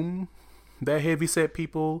assume that heavyset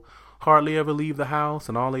people hardly ever leave the house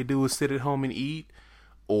and all they do is sit at home and eat,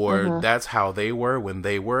 or that's how they were when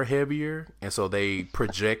they were heavier, and so they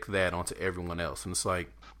project that onto everyone else. And it's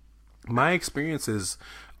like, my experiences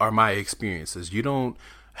are my experiences. You don't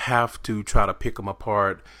have to try to pick them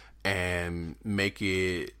apart and make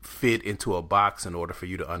it fit into a box in order for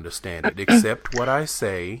you to understand it. Accept what I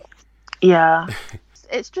say. Yeah.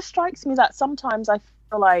 It just strikes me that sometimes I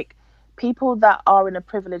feel like people that are in a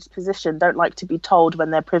privileged position don't like to be told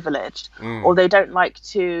when they're privileged, or they don't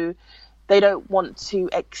want to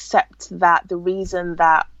accept that the reason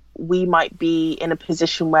that we might be in a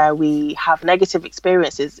position where we have negative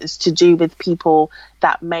experiences is to do with people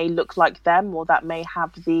that may look like them or that may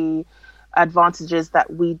have the advantages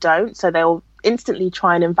that we don't. So they'll instantly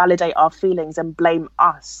try and invalidate our feelings and blame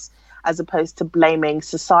us, as opposed to blaming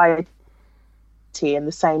society in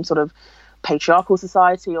the same sort of patriarchal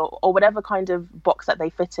society or whatever kind of box that they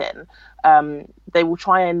fit in. They will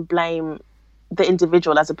try and blame the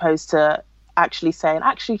individual as opposed to actually saying,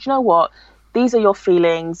 actually, do you know what? These are your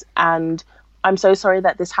feelings, and I'm so sorry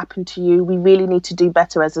that this happened to you. We really need to do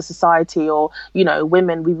better as a society, or, you know,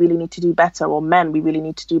 women, we really need to do better, or men, we really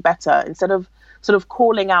need to do better. Instead of sort of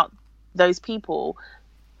calling out those people,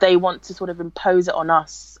 they want to sort of impose it on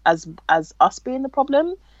us as us being the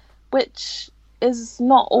problem, which is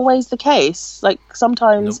not always the case. Like,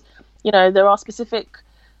 sometimes, you know, there are specific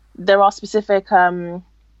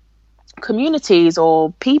communities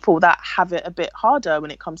or people that have it a bit harder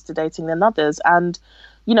when it comes to dating than others, and,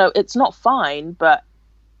 you know, it's not fine, but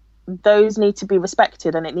those need to be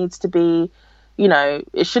respected, and it needs to be, you know,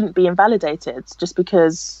 it shouldn't be invalidated just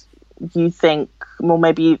because you think, well,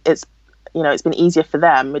 maybe it's, you know, it's been easier for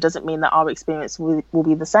them. It doesn't mean that our experience will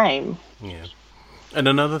be the same. Yeah. And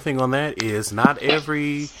another thing on that is,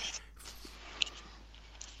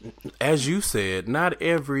 as you said, not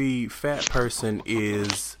every fat person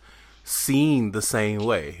is seen the same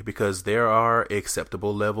way, because there are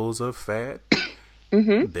acceptable levels of fat.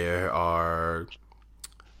 There are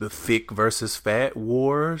the thick versus fat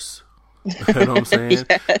wars. You know what I'm saying?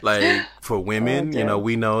 Like, for women, you know,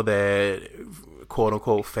 we know that quote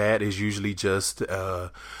unquote fat is usually just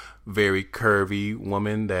a very curvy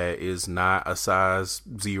woman that is not a size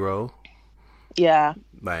 0. Yeah.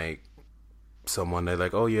 Like, someone that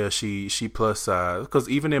like, oh yeah, she plus size, because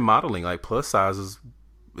even in modeling, like, plus size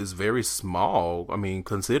is very small. I mean,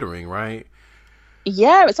 considering, right?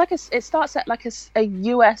 Yeah, it's like it starts at like a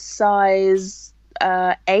US size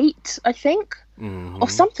 8, I think, or Mm-hmm.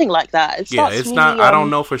 something like that. It Yeah, starts it's not. really I don't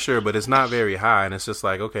know for sure, but it's not very high, and it's just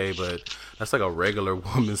like, okay, but that's like a regular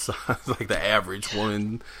woman size. Like the average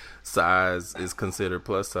woman size is considered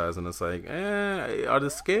plus size, and it's like, are the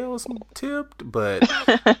scales tipped? But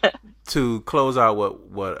to close out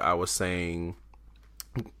what I was saying,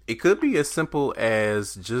 it could be as simple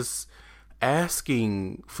as just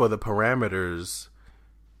asking for the parameters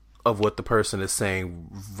of what the person is saying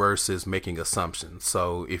versus making assumptions.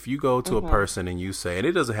 So if you go to a person and you say, and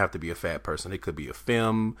it doesn't have to be a fat person, it could be a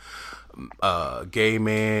femme, gay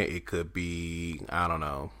man, it could be, I don't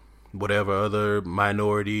know, whatever other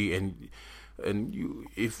minority, and you,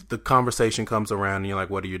 if the conversation comes around and you're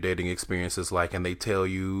like, what are your dating experiences like, and they tell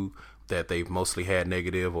you that they've mostly had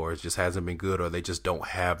negative, or it just hasn't been good, or they just don't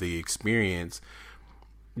have the experience,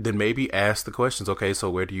 then maybe ask the questions. Okay,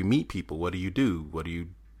 so where do you meet people? What do you do? What do you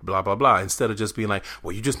blah blah blah, instead of just being like,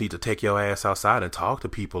 well, you just need to take your ass outside and talk to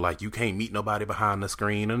people, like you can't meet nobody behind the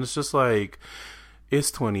screen. And it's just like, it's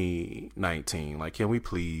 2019, like, can we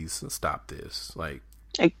please stop this? Like,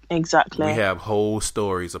 exactly. we have whole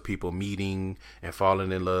stories of people meeting and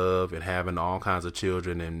falling in love and having all kinds of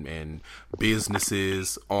children and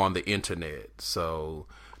businesses on the internet. So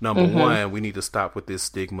number one, we need to stop with this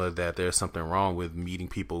stigma that there's something wrong with meeting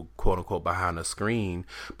people, quote unquote, behind a screen.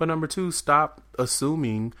 But number two, stop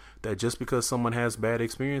assuming that just because someone has bad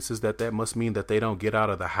experiences, that must mean that they don't get out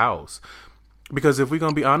of the house. Because if we're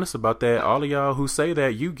going to be honest about that, all of y'all who say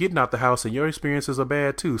that, you getting out the house and your experiences are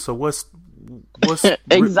bad too. So what's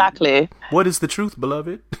exactly. What is the truth,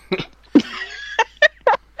 beloved?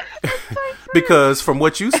 Because from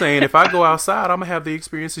what you saying, if I go outside, I'm gonna have the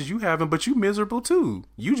experiences you having, but you miserable too.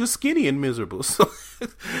 You just skinny and miserable. So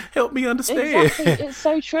help me understand. Exactly. It's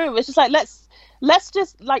so true. It's just like, let's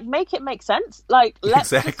just like make it make sense. Like,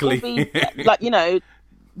 let's exactly just all be like, you know,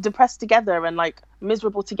 depressed together and like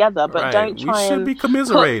miserable together, but right. don't try we should and be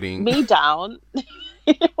commiserating put me down.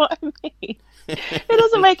 You know what I mean? It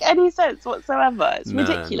doesn't make any sense whatsoever. It's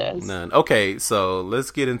ridiculous. None. Okay, so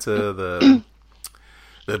let's get into the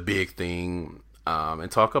big thing, and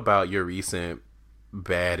talk about your recent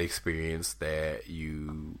bad experience that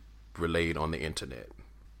you relayed on the internet.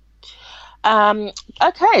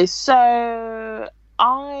 Okay, so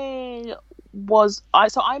I'm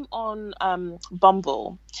on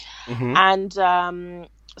Bumble, and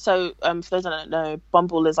so for those that don't know,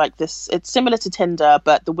 Bumble is like this. It's similar to Tinder,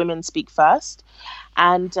 but the women speak first.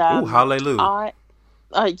 And Ooh, hallelujah!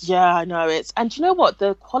 Yeah, I know it's. And do you know what?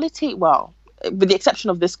 The quality, well, with the exception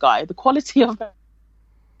of this guy, the quality of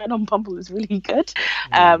men on Bumble is really good.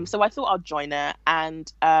 So I thought I'd join it,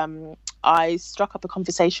 and I struck up a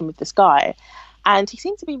conversation with this guy, and he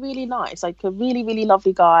seemed to be really nice, like a really, really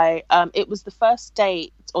lovely guy. It was the first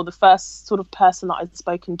date, or the first sort of person that I'd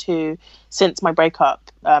spoken to since my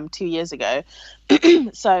breakup 2 years ago.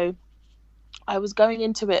 So I was going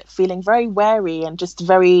into it feeling very wary and just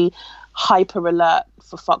very hyper alert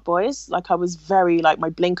for fuckboys. Like, I was very, like, my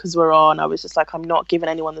blinkers were on. I was just like, I'm not giving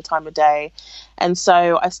anyone the time of day. And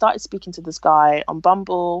so I started speaking to this guy on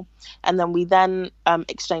Bumble, and then we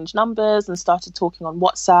exchanged numbers and started talking on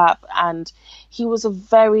WhatsApp. And he was a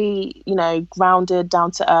very, you know, grounded,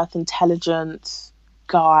 down to earth, intelligent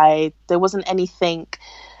guy. There wasn't anything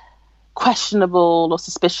questionable or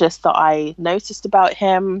suspicious that I noticed about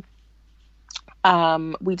him.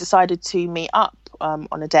 We decided to meet up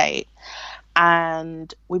on a date,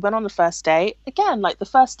 and we went on the first date. Again, like, the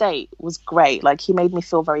first date was great. Like, he made me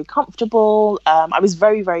feel very comfortable. I was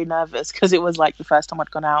very, very nervous because it was like the first time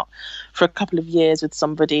I'd gone out for a couple of years with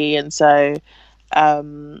somebody, and so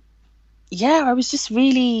yeah, I was just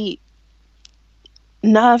really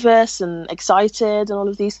nervous and excited and all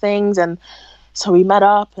of these things. And so we met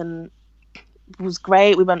up, and it was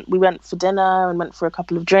great. We went for dinner and went for a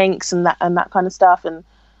couple of drinks and that kind of stuff. And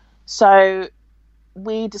so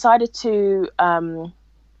we decided to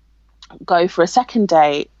go for a second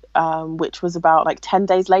date, which was about like 10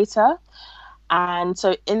 days later. And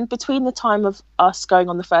so in between the time of us going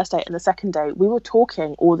on the first date and the second date, we were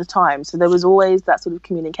talking all the time. So there was always that sort of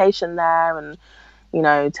communication there, and, you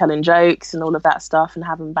know, telling jokes and all of that stuff and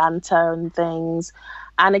having banter and things.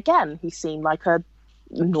 And again, he seemed like a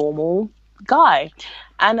normal guy.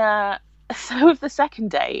 And so with the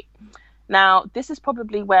second date, now this is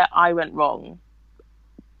probably where I went wrong,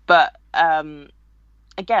 but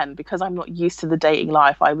again, because I'm not used to the dating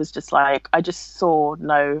life, I was just like, I just saw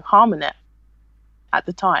no harm in it at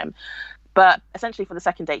the time. But essentially, for the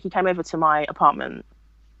second date, he came over to my apartment,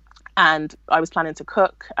 and I was planning to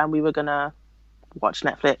cook, and we were gonna watch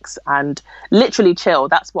Netflix and literally chill.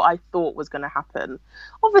 That's what I thought was going to happen.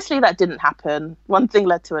 Obviously, that didn't happen. One thing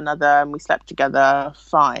led to another, and we slept together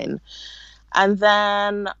fine. And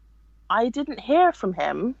then I didn't hear from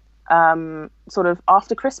him sort of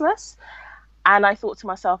after Christmas. And I thought to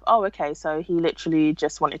myself, oh, okay, so he literally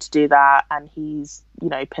just wanted to do that and he's,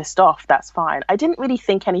 pissed off. That's fine. I didn't really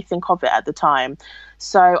think anything of it at the time.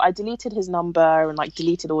 So I deleted his number and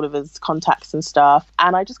deleted all of his contacts and stuff.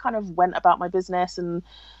 And I just kind of went about my business, and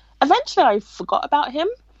eventually I forgot about him.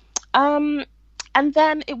 And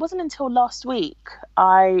then it wasn't until last week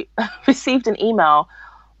I received an email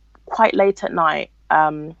quite late at night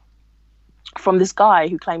from this guy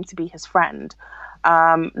who claimed to be his friend.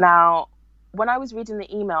 Now, when I was reading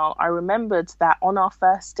the email, I remembered that on our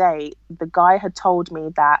first date, the guy had told me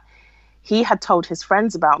that he had told his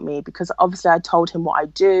friends about me, because obviously I told him what I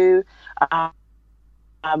do. I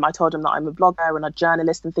told him that I'm a blogger and a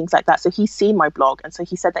journalist and things like that. So he's seen my blog. And so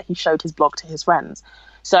he said that he showed his blog to his friends.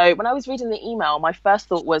 So when I was reading the email, my first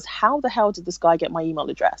thought was, how the hell did this guy get my email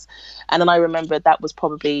address? And then I remembered that was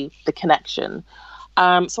probably the connection.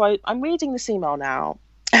 So I'm reading this email now.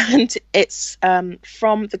 And it's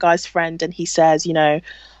from the guy's friend, and he says,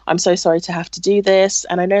 I'm so sorry to have to do this.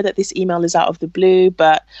 And I know that this email is out of the blue,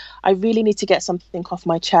 but I really need to get something off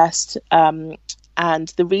my chest. And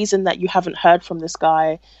the reason that you haven't heard from this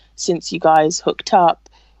guy since you guys hooked up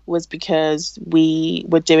was because we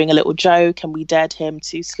were doing a little joke and we dared him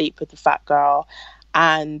to sleep with the fat girl.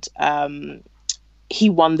 And he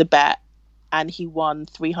won the bet. And he won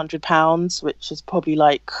 £300, which is probably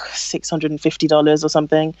 $650 or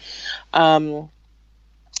something. And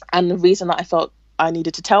the reason that I felt I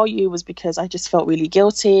needed to tell you was because I just felt really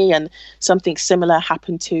guilty, and something similar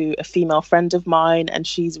happened to a female friend of mine, and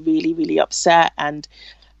she's really, really upset. And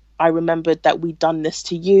I remembered that we'd done this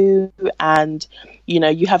to you, and,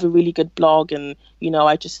 you have a really good blog, and,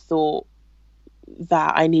 I just thought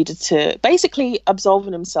that I needed to basically absolve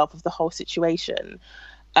himself of the whole situation.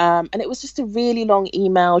 And it was just a really long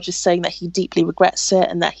email just saying that he deeply regrets it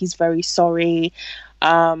and that he's very sorry.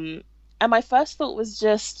 And my first thought was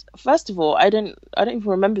just, first of all, I don't even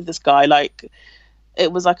remember this guy.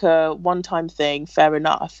 It was a one-time thing, fair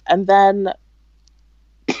enough. And then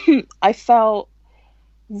I felt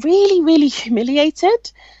really, really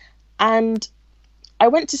humiliated. And I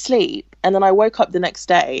went to sleep, and then I woke up the next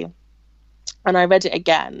day and I read it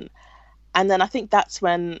again. And then I think that's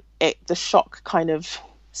when the shock kind of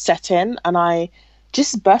set in, and I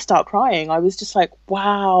just burst out crying. I was just like,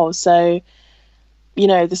 wow. So,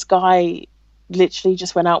 this guy literally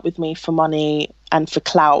just went out with me for money and for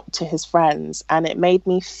clout to his friends, and it made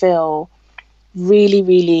me feel really,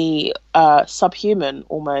 really subhuman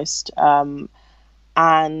almost.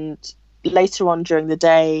 And later on during the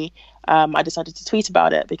day, I decided to tweet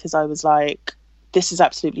about it because I was like, this is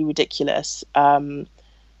absolutely ridiculous.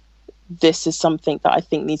 This is something that I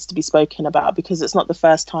think needs to be spoken about, because it's not the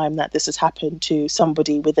first time that this has happened to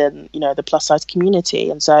somebody within, the plus size community.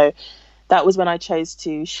 And so that was when I chose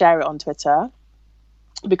to share it on Twitter,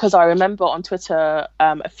 because I remember on Twitter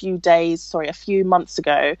a few months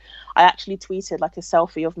ago, I actually tweeted a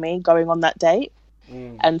selfie of me going on that date.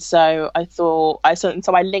 And so so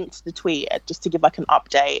I linked the tweet just to give an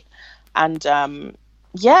update. And and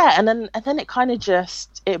then it kind of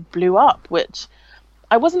it blew up, which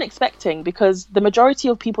I wasn't expecting, because the majority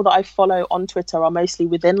of people that I follow on Twitter are mostly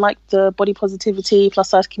within the body positivity plus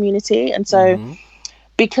size community. And so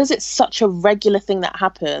because it's such a regular thing that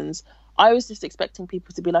happens, I was just expecting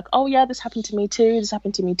people to be like, oh yeah, this happened to me too,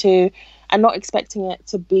 and not expecting it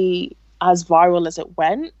to be as viral as it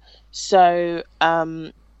went. So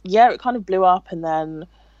it kind of blew up, and then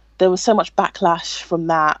there was so much backlash from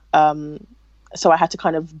that. So I had to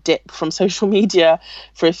kind of dip from social media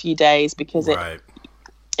for a few days, because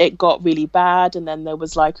it got really bad. And then there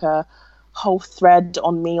was a whole thread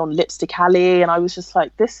on me on Lipstick Alley, and I was just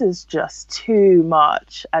like, this is just too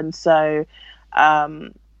much. And so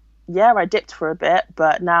I dipped for a bit,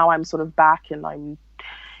 but now I'm sort of back, and I'm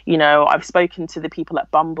I've spoken to the people at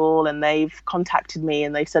Bumble, and they've contacted me,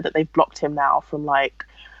 and they said that they've blocked him now from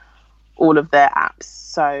all of their apps.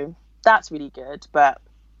 So that's really good. But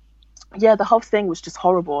yeah, the whole thing was just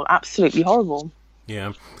horrible, absolutely horrible.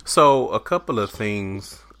 Yeah. So a couple of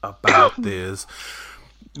things about this,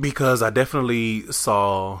 because I definitely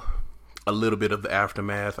saw a little bit of the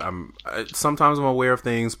aftermath. Sometimes I'm aware of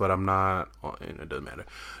things, but I'm not. It doesn't matter.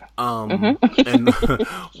 And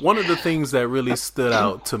one of the things that really stood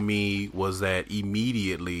out to me was that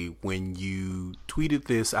immediately when you tweeted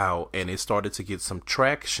this out and it started to get some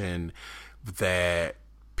traction, that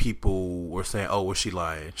people were saying, "Oh, well, she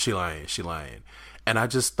lying. And I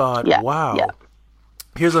just thought, wow.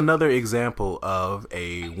 Here's another example of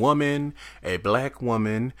a woman, a black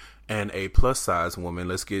woman, and a plus size woman.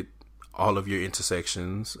 Let's get all of your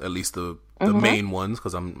intersections, at least the main ones,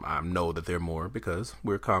 because I know that there are more, because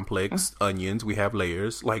we're complex onions. We have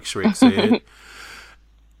layers, like Shrek said.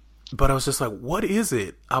 But I was just like, what is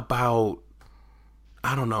it about,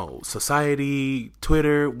 I don't know, society,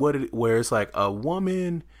 Twitter, where it's like a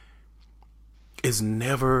woman is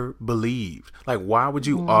never believed? Like, why would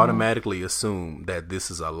you automatically assume that this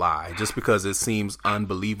is a lie just because it seems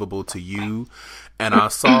unbelievable to you? And I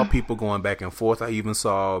saw people going back and forth. I even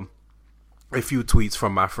saw a few tweets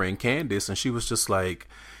from my friend Candace, and she was just like,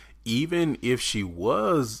 even if she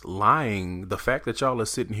was lying, the fact that y'all are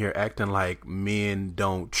sitting here acting like men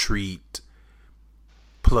don't treat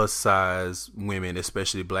plus size women,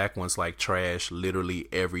 especially black ones, like trash literally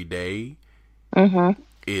every day,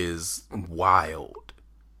 is wild.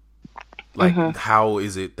 Like, how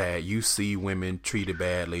is it that you see women treated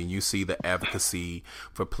badly and you see the advocacy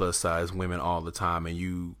for plus size women all the time, and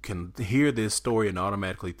you can hear this story and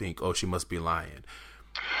automatically think, oh, she must be lying?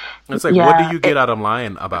 It's like, what do you get out of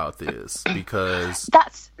lying about this? Because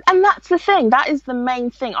that's the thing. That is the main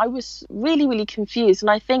thing. I was really, really confused, and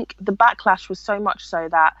I think the backlash was so much so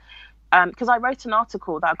that because I wrote an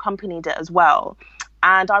article that accompanied it as well,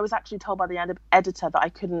 and I was actually told by the editor that I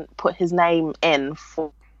couldn't put his name in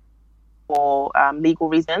for legal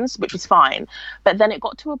reasons, which was fine. But then it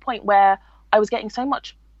got to a point where I was getting so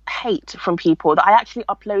much hate from people that I actually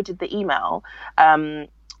uploaded the email,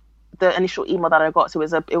 the initial email that I got. So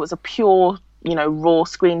it was a pure, raw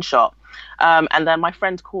screenshot. And then my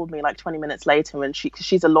friend called me like 20 minutes later, and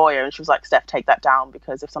she's a lawyer, and she was like, Steph, take that down,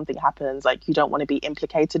 because if something happens, like, you don't want to be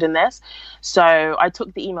implicated in this. So I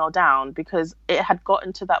took the email down because it had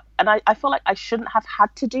gotten to that, and I feel like I shouldn't have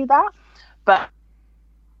had to do that, but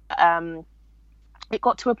it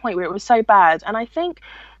got to a point where it was so bad. And I think,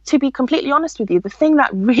 to be completely honest with you, the thing that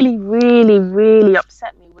really, really, really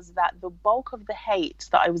upset me was that the bulk of the hate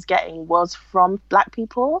that I was getting was from black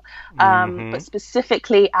people, but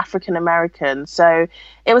specifically African American. So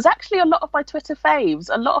it was actually a lot of my Twitter faves,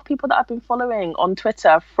 a lot of people that I've been following on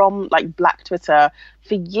Twitter from like black Twitter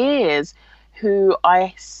for years, who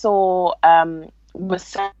I saw were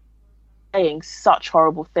saying such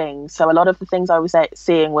horrible things. So a lot of the things I was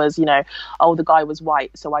seeing was, oh, the guy was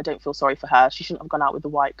white, so I don't feel sorry for her. She shouldn't have gone out with the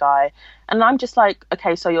white guy. And I'm just like,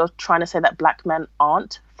 okay, so you're trying to say that black men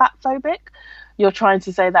aren't fat phobic? You're trying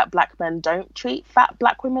to say that black men don't treat fat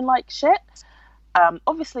black women like shit?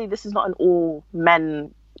 Obviously, this is not an all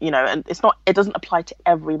men, and it doesn't apply to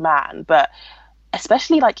every man, but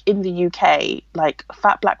especially like in the UK, like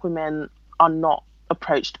fat black women are not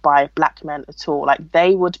approached by black men at all. Like,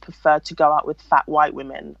 they would prefer to go out with fat white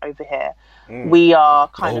women over here. We are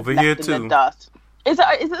kind over of left here in too. the dust. Is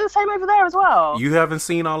it the same over there as well? You haven't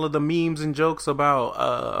seen all of the memes and jokes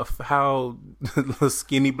about how the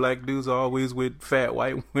skinny black dudes are always with fat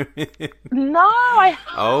white women? No, I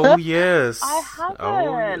haven't. Oh yes, I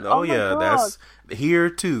haven't. Oh yeah, that's here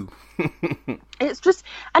too. It's just,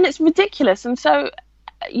 and it's ridiculous. And so,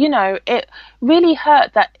 it really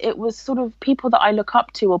hurt that it was sort of people that I look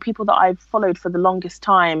up to, or people that I've followed for the longest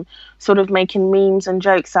time, sort of making memes and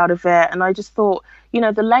jokes out of it. And I just thought,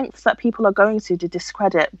 the lengths that people are going to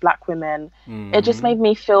discredit black women, it just made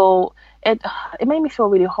me feel, it made me feel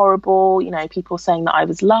really horrible. People saying that I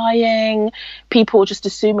was lying, people just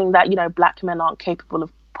assuming that, black men aren't capable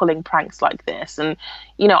of pulling pranks like this. And,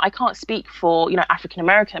 I can't speak for, African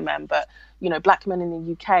American men, but, black men in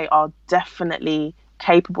the UK are definitely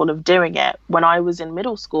capable of doing it. When I was in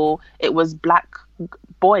middle school, it was black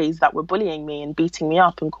boys that were bullying me and beating me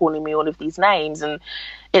up and calling me all of these names. And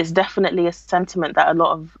it's definitely a sentiment that a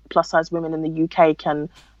lot of plus size women in the UK can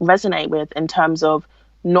resonate with, in terms of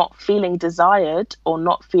not feeling desired or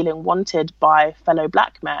not feeling wanted by fellow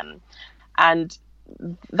black men. And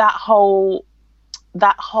that whole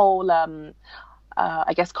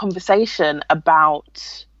I guess conversation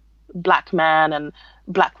about black men and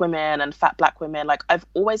black women and fat black women, like, I've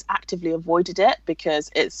always actively avoided it, because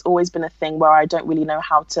it's always been a thing where I don't really know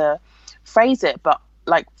how to phrase it. But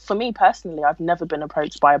like, for me personally, I've never been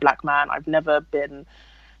approached by a black man. I've never been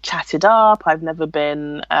chatted up. I've never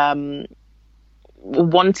been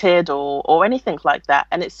wanted or anything like that.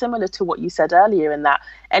 And it's similar to what you said earlier, in that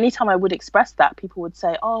anytime I would express that, people would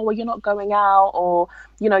say, oh, well, you're not going out, or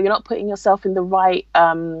you're not putting yourself in the right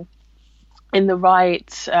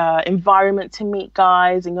environment to meet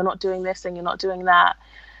guys, and you're not doing this and you're not doing that.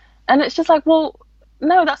 And it's just like, well,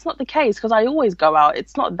 no, that's not the case, because I always go out.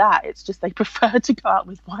 It's not that, it's just they prefer to go out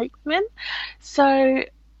with white women. So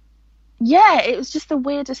yeah, it was just the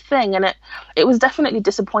weirdest thing. And it was definitely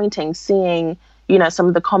disappointing seeing, some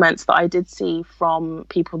of the comments that I did see from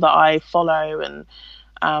people that I follow, and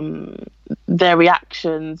their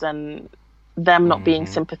reactions, and them not being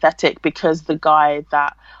sympathetic because the guy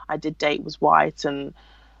that I did date was white. And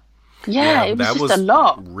it was just a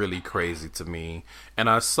lot. Really crazy to me. And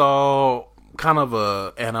I saw kind of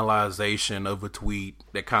a analyzation of a tweet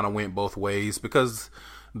that kind of went both ways, because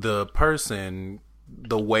the person,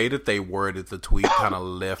 the way that they worded the tweet kind of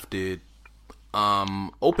left it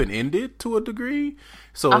open-ended to a degree.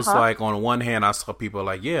 So it's like, on one hand, I saw people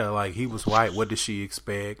like, yeah, like, he was white, what did she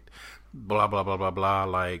expect, blah blah blah blah blah,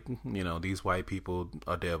 like, these white people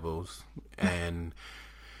are devils. And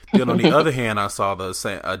then on the other hand, I saw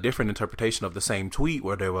a different interpretation of the same tweet,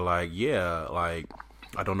 where they were like, yeah, like,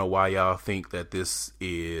 I don't know why y'all think that this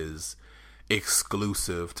is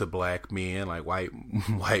exclusive to black men, like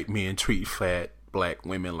white men treat fat black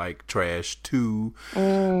women like trash too.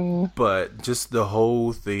 But just the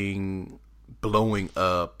whole thing blowing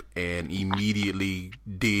up, and immediate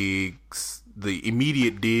digs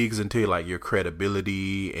into like your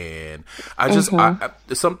credibility. And I just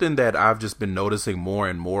something that I've just been noticing more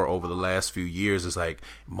and more over the last few years is like,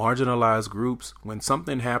 marginalized groups, when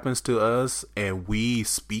something happens to us and we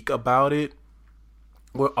speak about it,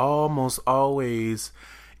 we're almost always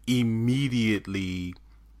immediately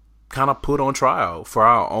kind of put on trial for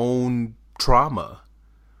our own trauma.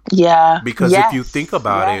 Yeah. Because if you think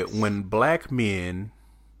about it, when black men,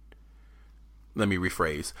 let me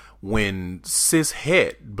rephrase, when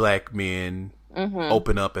cis-het black men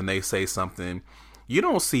open up and they say something, you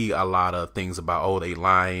don't see a lot of things about, oh, they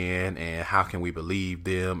lying and how can we believe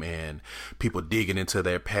them, and people digging into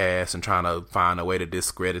their past and trying to find a way to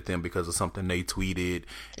discredit them because of something they tweeted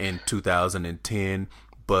in 2010.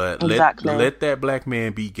 But let that black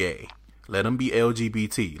man be gay. Let him be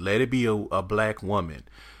LGBT. Let it be a black woman.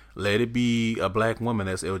 Let it be a black woman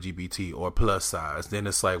that's LGBT or plus size. Then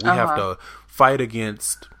it's like, we have to fight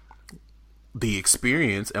against the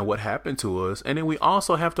experience and what happened to us. And then we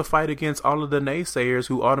also have to fight against all of the naysayers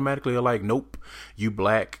who automatically are like, nope, you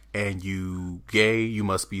black and you gay, you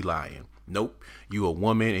must be lying. Nope, you a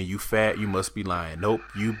woman and you fat, you must be lying. Nope,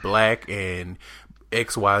 you black and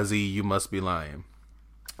XYZ, you must be lying.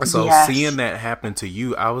 So seeing that happen to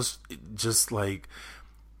you, I was just like,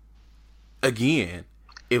 again,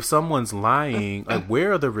 if someone's lying, like,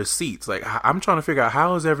 where are the receipts? Like, I'm trying to figure out,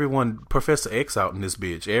 how is everyone Professor X out in this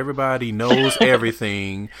bitch? Everybody knows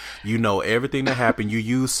everything. You know everything that happened. You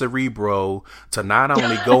use Cerebro to not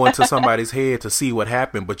only go into somebody's head to see what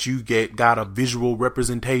happened, but you got a visual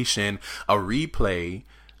representation, a replay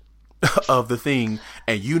of the thing,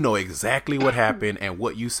 and you know exactly what happened, and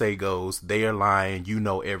what you say goes. They are lying. You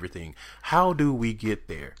know everything. How do we get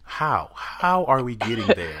there? How are we getting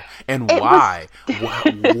there? And why?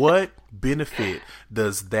 What benefit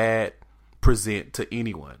does that present to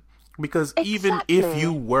anyone? Because even if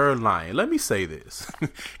you were lying, let me say this,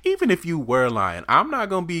 even if you were lying, I'm not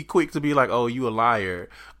going to be quick to be like, oh, you a liar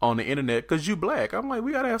on the internet because you black. I'm like,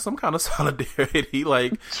 we got to have some kind of solidarity.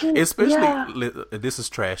 Like, especially, this is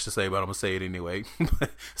trash to say, but I'm going to say it anyway.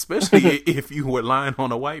 Especially if you were lying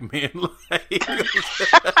on a white man.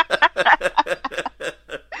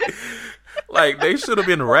 Like, they should have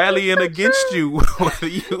been rallying against you, whether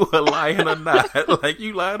you were lying or not. Like,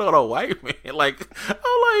 you lied on a white man. Like, I'm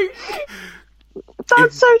like,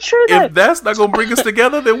 that's so true. Though. If that's not gonna bring us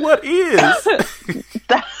together, then what is? That's so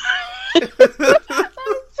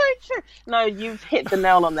true. No, you've hit the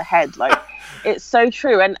nail on the head. Like, it's so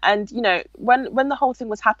true. And you know, when the whole thing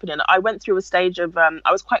was happening, I went through a stage of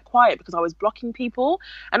I was quite quiet because I was blocking people,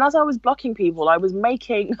 and as I was blocking people, I was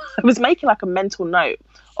making like a mental note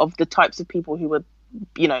of the types of people who were,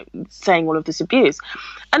 you know, saying all of this abuse.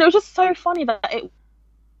 And it was just so funny that it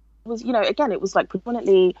was, you know, again, it was like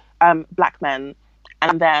predominantly black men,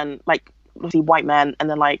 and then like obviously white men, and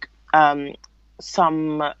then like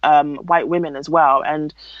some white women as well.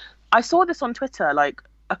 And I saw this on Twitter like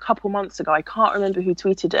a couple months ago. I can't remember who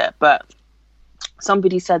tweeted it, but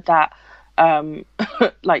somebody said that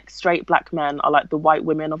like straight black men are like the white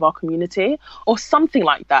women of our community, or something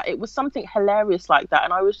like that. It was something hilarious like that,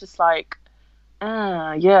 and I was just like,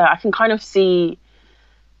 yeah, I could kind of see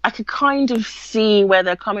where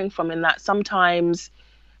they're coming from, in that sometimes,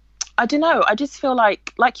 I don't know, I just feel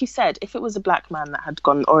like you said, if it was a black man that had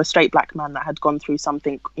gone, or a straight black man that had gone through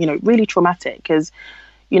something, you know, really traumatic, because,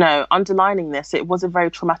 you know, underlining this, it was a very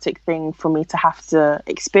traumatic thing for me to have to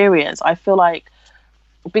experience. I feel like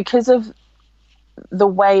because of the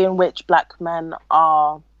way in which black men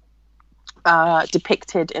are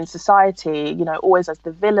depicted in society, you know, always as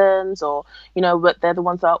the villains, or, you know, but they're the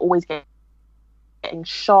ones that are always getting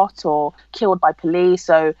shot or killed by police.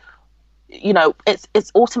 So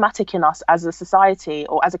it's automatic in us as a society,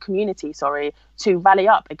 or as a community, sorry, to rally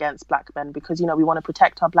up against black men, because we want to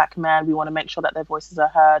protect our black men. We want to make sure that their voices are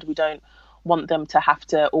heard. We don't want them to have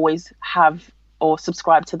to always have or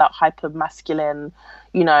subscribe to that hyper masculine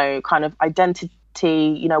kind of identity.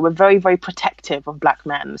 We're very, very protective of black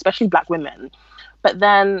men, especially black women. But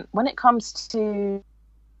then when it comes to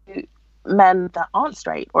men that aren't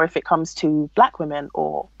straight, or if it comes to black women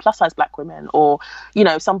or plus size black women, or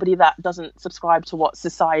somebody that doesn't subscribe to what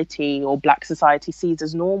society or black society sees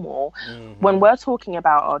as normal, when we're talking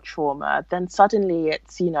about our trauma, then suddenly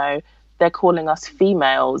it's they're calling us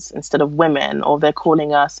females instead of women, or they're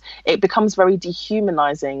calling us, it becomes very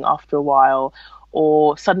dehumanizing after a while,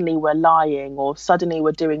 or suddenly we're lying, or suddenly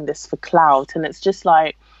we're doing this for clout. And it's just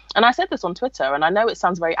like, and I said this on Twitter, and I know it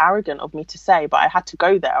sounds very arrogant of me to say, but I had to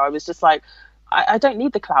go there. I was just like, I don't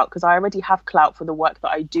need the clout, because I already have clout for the work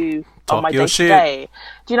that I do on my day-to-day.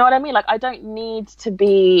 Do you know what I mean? Like, I don't need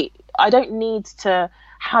to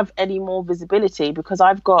have any more visibility, because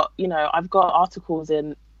I've got articles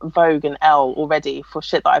in Vogue and Elle already for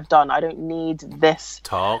shit that I've done. I don't need this.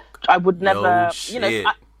 I would never,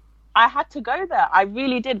 I had to go there. I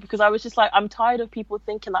really did, because I was just like, I'm tired of people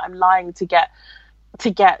thinking that I'm lying to get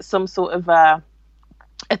some sort of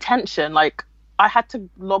attention. Like, I had to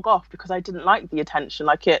log off because I didn't like the attention.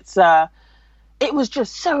 Like, it was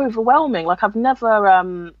just so overwhelming. Like, I've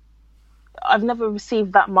never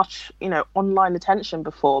received that much online attention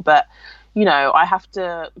before. But I have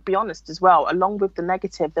to be honest as well, along with the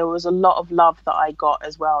negative, there was a lot of love that I got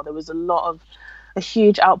as well. There was a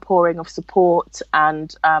huge outpouring of support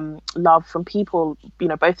and love from people,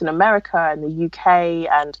 both in America and the UK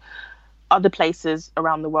and other places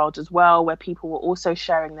around the world as well, where people were also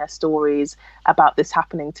sharing their stories about this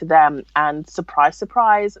happening to them. And surprise,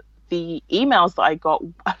 surprise, the emails that I got,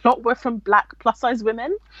 a lot were from black plus size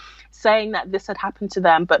women saying that this had happened to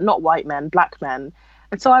them, but not white men, black men.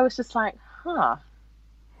 And so I was just like, I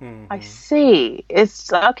see.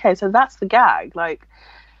 It's okay. So that's the gag. Like,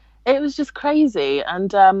 it was just crazy.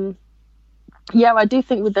 And I do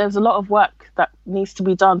think there's a lot of work that needs to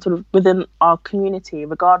be done sort of within our community,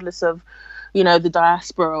 regardless of, the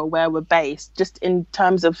diaspora or where we're based, just in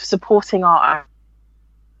terms of supporting our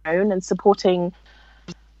own and supporting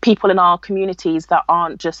people in our communities that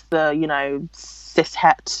aren't just the,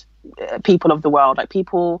 cis-het people of the world, like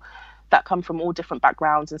people that come from all different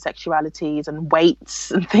backgrounds and sexualities and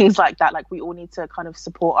weights and things like that. Like, we all need to kind of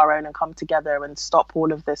support our own and come together and stop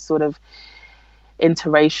all of this sort of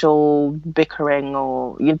interracial bickering,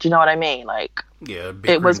 or do you know what I mean? Like,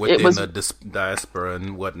 bickering within the diaspora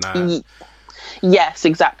and whatnot. Yes,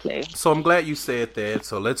 exactly. So I'm glad you said that.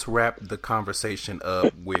 So let's wrap the conversation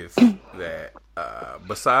up with that.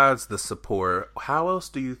 Besides the support, how else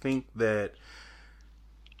do you think that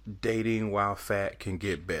dating while fat can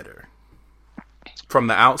get better? From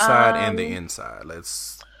the outside and the inside,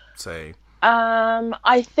 let's say.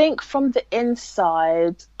 I think from the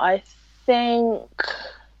inside, I think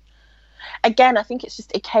it's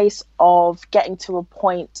just a case of getting to a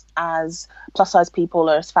point as plus size people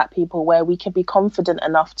or as fat people where we can be confident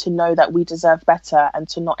enough to know that we deserve better, and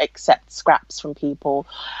to not accept scraps from people,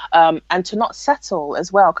 and to not settle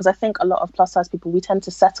as well. Because I think a lot of plus size people, we tend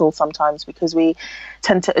to settle sometimes because we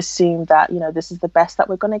tend to assume that, this is the best that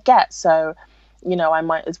we're going to get. So, I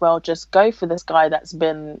might as well just go for this guy that's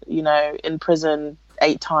been, in prison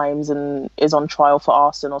 8 times and is on trial for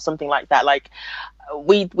arson or something like that. Like,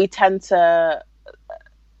 we tend to,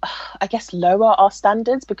 I guess, lower our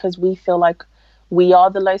standards because we feel like we are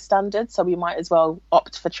the low standard, so we might as well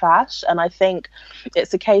opt for trash. And I think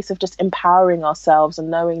it's a case of just empowering ourselves and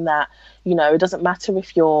knowing that, it doesn't matter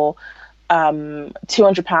if you're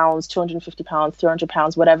 200 pounds, 250 pounds, 300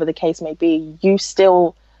 pounds, whatever the case may be, you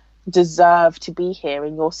still deserve to be here,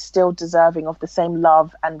 and you're still deserving of the same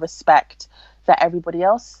love and respect that everybody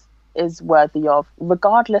else is worthy of,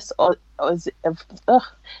 regardless of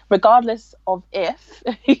if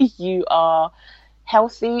you are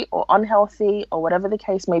healthy or unhealthy or whatever the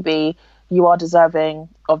case may be. You are deserving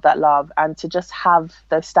of that love, and to just have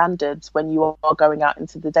those standards when you are going out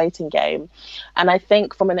into the dating game. And I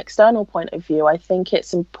think from an external point of view, I think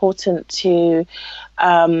it's important to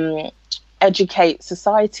educate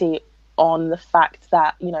society on the fact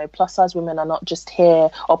that, plus size women are not just here,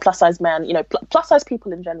 or plus size men, plus size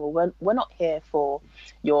people in general, we're not here for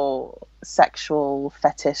your sexual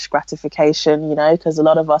fetish gratification, because a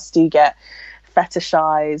lot of us do get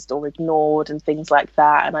fetishized or ignored and things like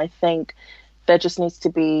that. And I think there just needs to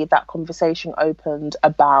be that conversation opened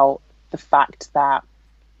about the fact that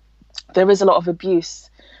there is a lot of abuse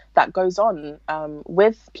that goes on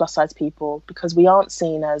with plus size people, because we aren't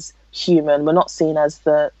seen as human. We're not seen as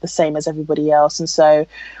the same as everybody else. And so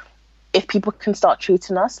if people can start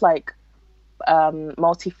treating us like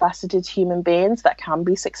multifaceted human beings that can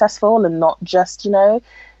be successful, and not just, you know,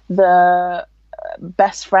 the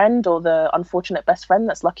best friend or the unfortunate best friend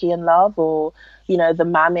that's lucky in love, or, you know, the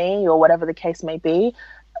mammy, or whatever the case may be,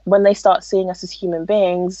 when they start seeing us as human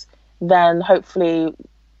beings, then hopefully,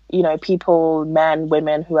 you know, people, men,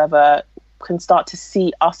 women, whoever, can start to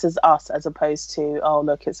see us, as opposed to, oh,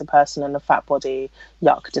 look, it's a person in a fat body,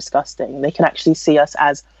 yuck, disgusting. They can actually see us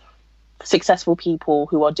as successful people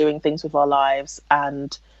who are doing things with our lives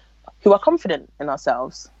and who are confident in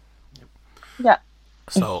ourselves. Yeah.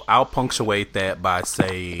 So I'll punctuate that by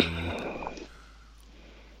saying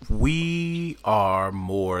we are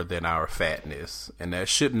more than our fatness, and that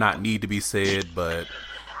should not need to be said, but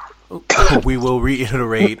we will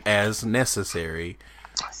reiterate as necessary.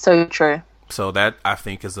 So true. So that, I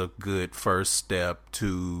think, is a good first step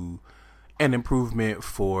to an improvement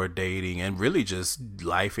for dating and really just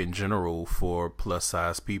life in general for plus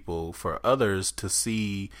size people, for others to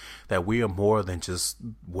see that we are more than just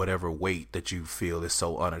whatever weight that you feel is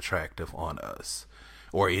so unattractive on us,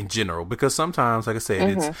 or in general. Because sometimes, like I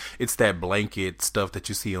said, it's that blanket stuff that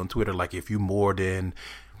you see on Twitter, like if you were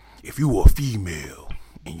a female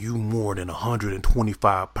and you more than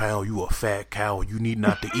 125 pounds, you a fat cow, you need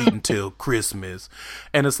not to eat until Christmas.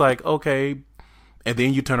 And it's like, okay. And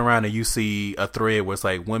then you turn around and you see a thread where it's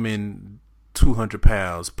like women 200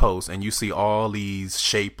 pounds post, and you see all these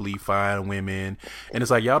shapely, fine women. And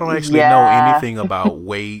it's like, y'all don't actually know anything about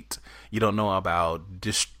weight. You don't know about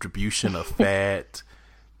distribution of fat.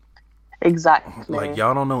 Exactly. Like,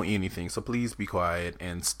 y'all don't know anything. So please be quiet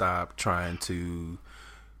and stop trying to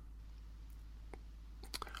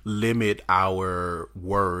limit our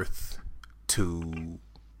worth to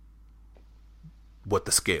what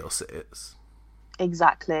the scale says.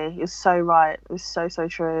 Exactly. It's so right. It's so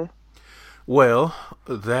true. Well,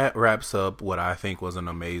 that wraps up what I think was an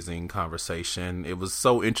amazing conversation. It was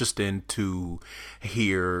so interesting to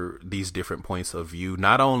hear these different points of view,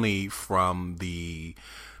 not only from the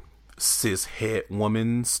cis-het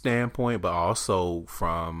woman standpoint, but also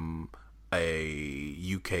from a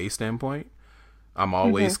UK standpoint. I'm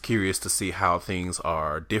always curious to see how things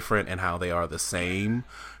are different and how they are the same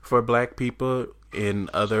for Black people in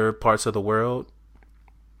other parts of the world.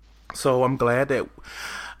 So I'm glad that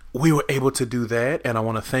we were able to do that, and I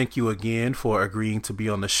want to thank you again for agreeing to be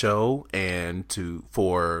on the show and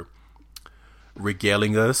for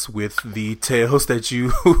regaling us with the tales that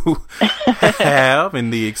you have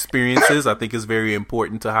and the experiences. I think it's very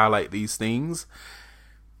important to highlight these things.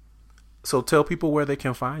 So tell people where they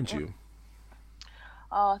can find you.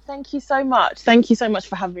 Oh, thank you so much. Thank you so much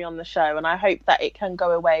for having me on the show. And I hope that it can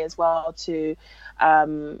go away as well to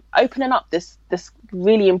opening up this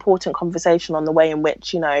really important conversation on the way in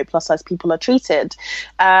which, you know, plus size people are treated.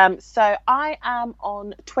 So I am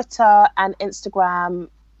on Twitter and Instagram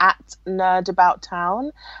at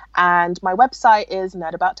nerdabouttown, and my website is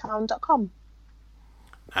nerdabouttown.com.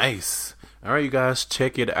 Nice. All right, you guys,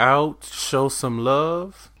 check it out. Show some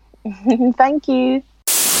love. Thank you.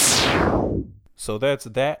 So that's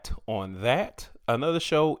that on that. Another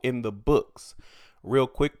show in the books. Real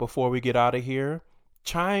quick before we get out of here,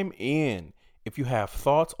 chime in. If you have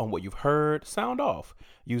thoughts on what you've heard, sound off.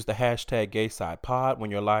 Use the hashtag GaySidePod when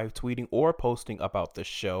you're live tweeting or posting about the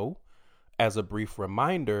show. As a brief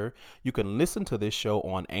reminder, you can listen to this show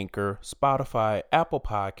on Anchor, Spotify, Apple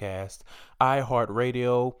Podcasts,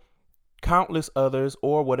 iHeartRadio, countless others,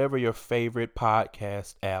 or whatever your favorite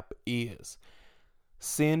podcast app is.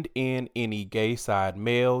 Send in any gay side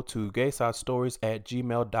mail to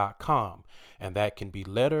gaysidestories@gmail.com. And that can be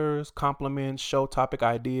letters, compliments, show topic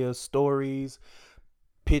ideas, stories,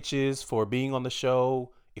 pitches for being on the show.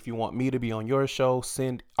 If you want me to be on your show,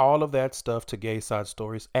 send all of that stuff to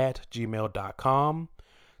gaysidestories@gmail.com.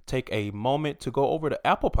 Take a moment to go over to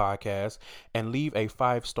Apple Podcasts and leave a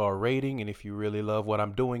 5-star rating. And if you really love what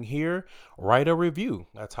I'm doing here, write a review.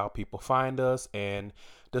 That's how people find us. And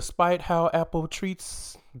despite how Apple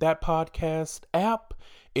treats that podcast app,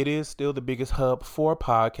 it is still the biggest hub for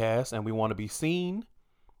podcasts, and we want to be seen.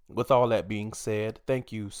 With all that being said,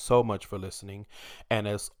 thank you so much for listening. And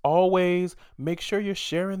as always, make sure you're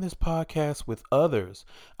sharing this podcast with others.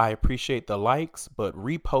 I appreciate the likes, but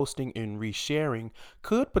reposting and resharing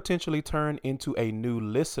could potentially turn into a new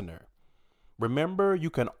listener. Remember, you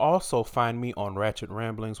can also find me on Ratchet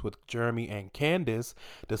Ramblings with Jeremy and Candace,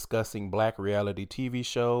 discussing Black reality TV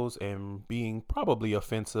shows and being probably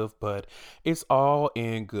offensive, but it's all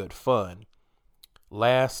in good fun.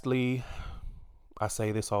 Lastly, I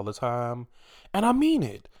say this all the time, and I mean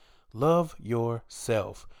it. Love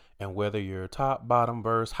yourself. And whether you're top, bottom,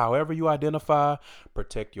 verse, however you identify,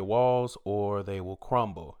 protect your walls or they will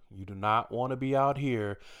crumble. You do not want to be out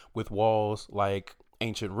here with walls like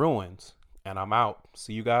ancient ruins. And I'm out.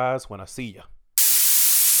 See you guys when I see you.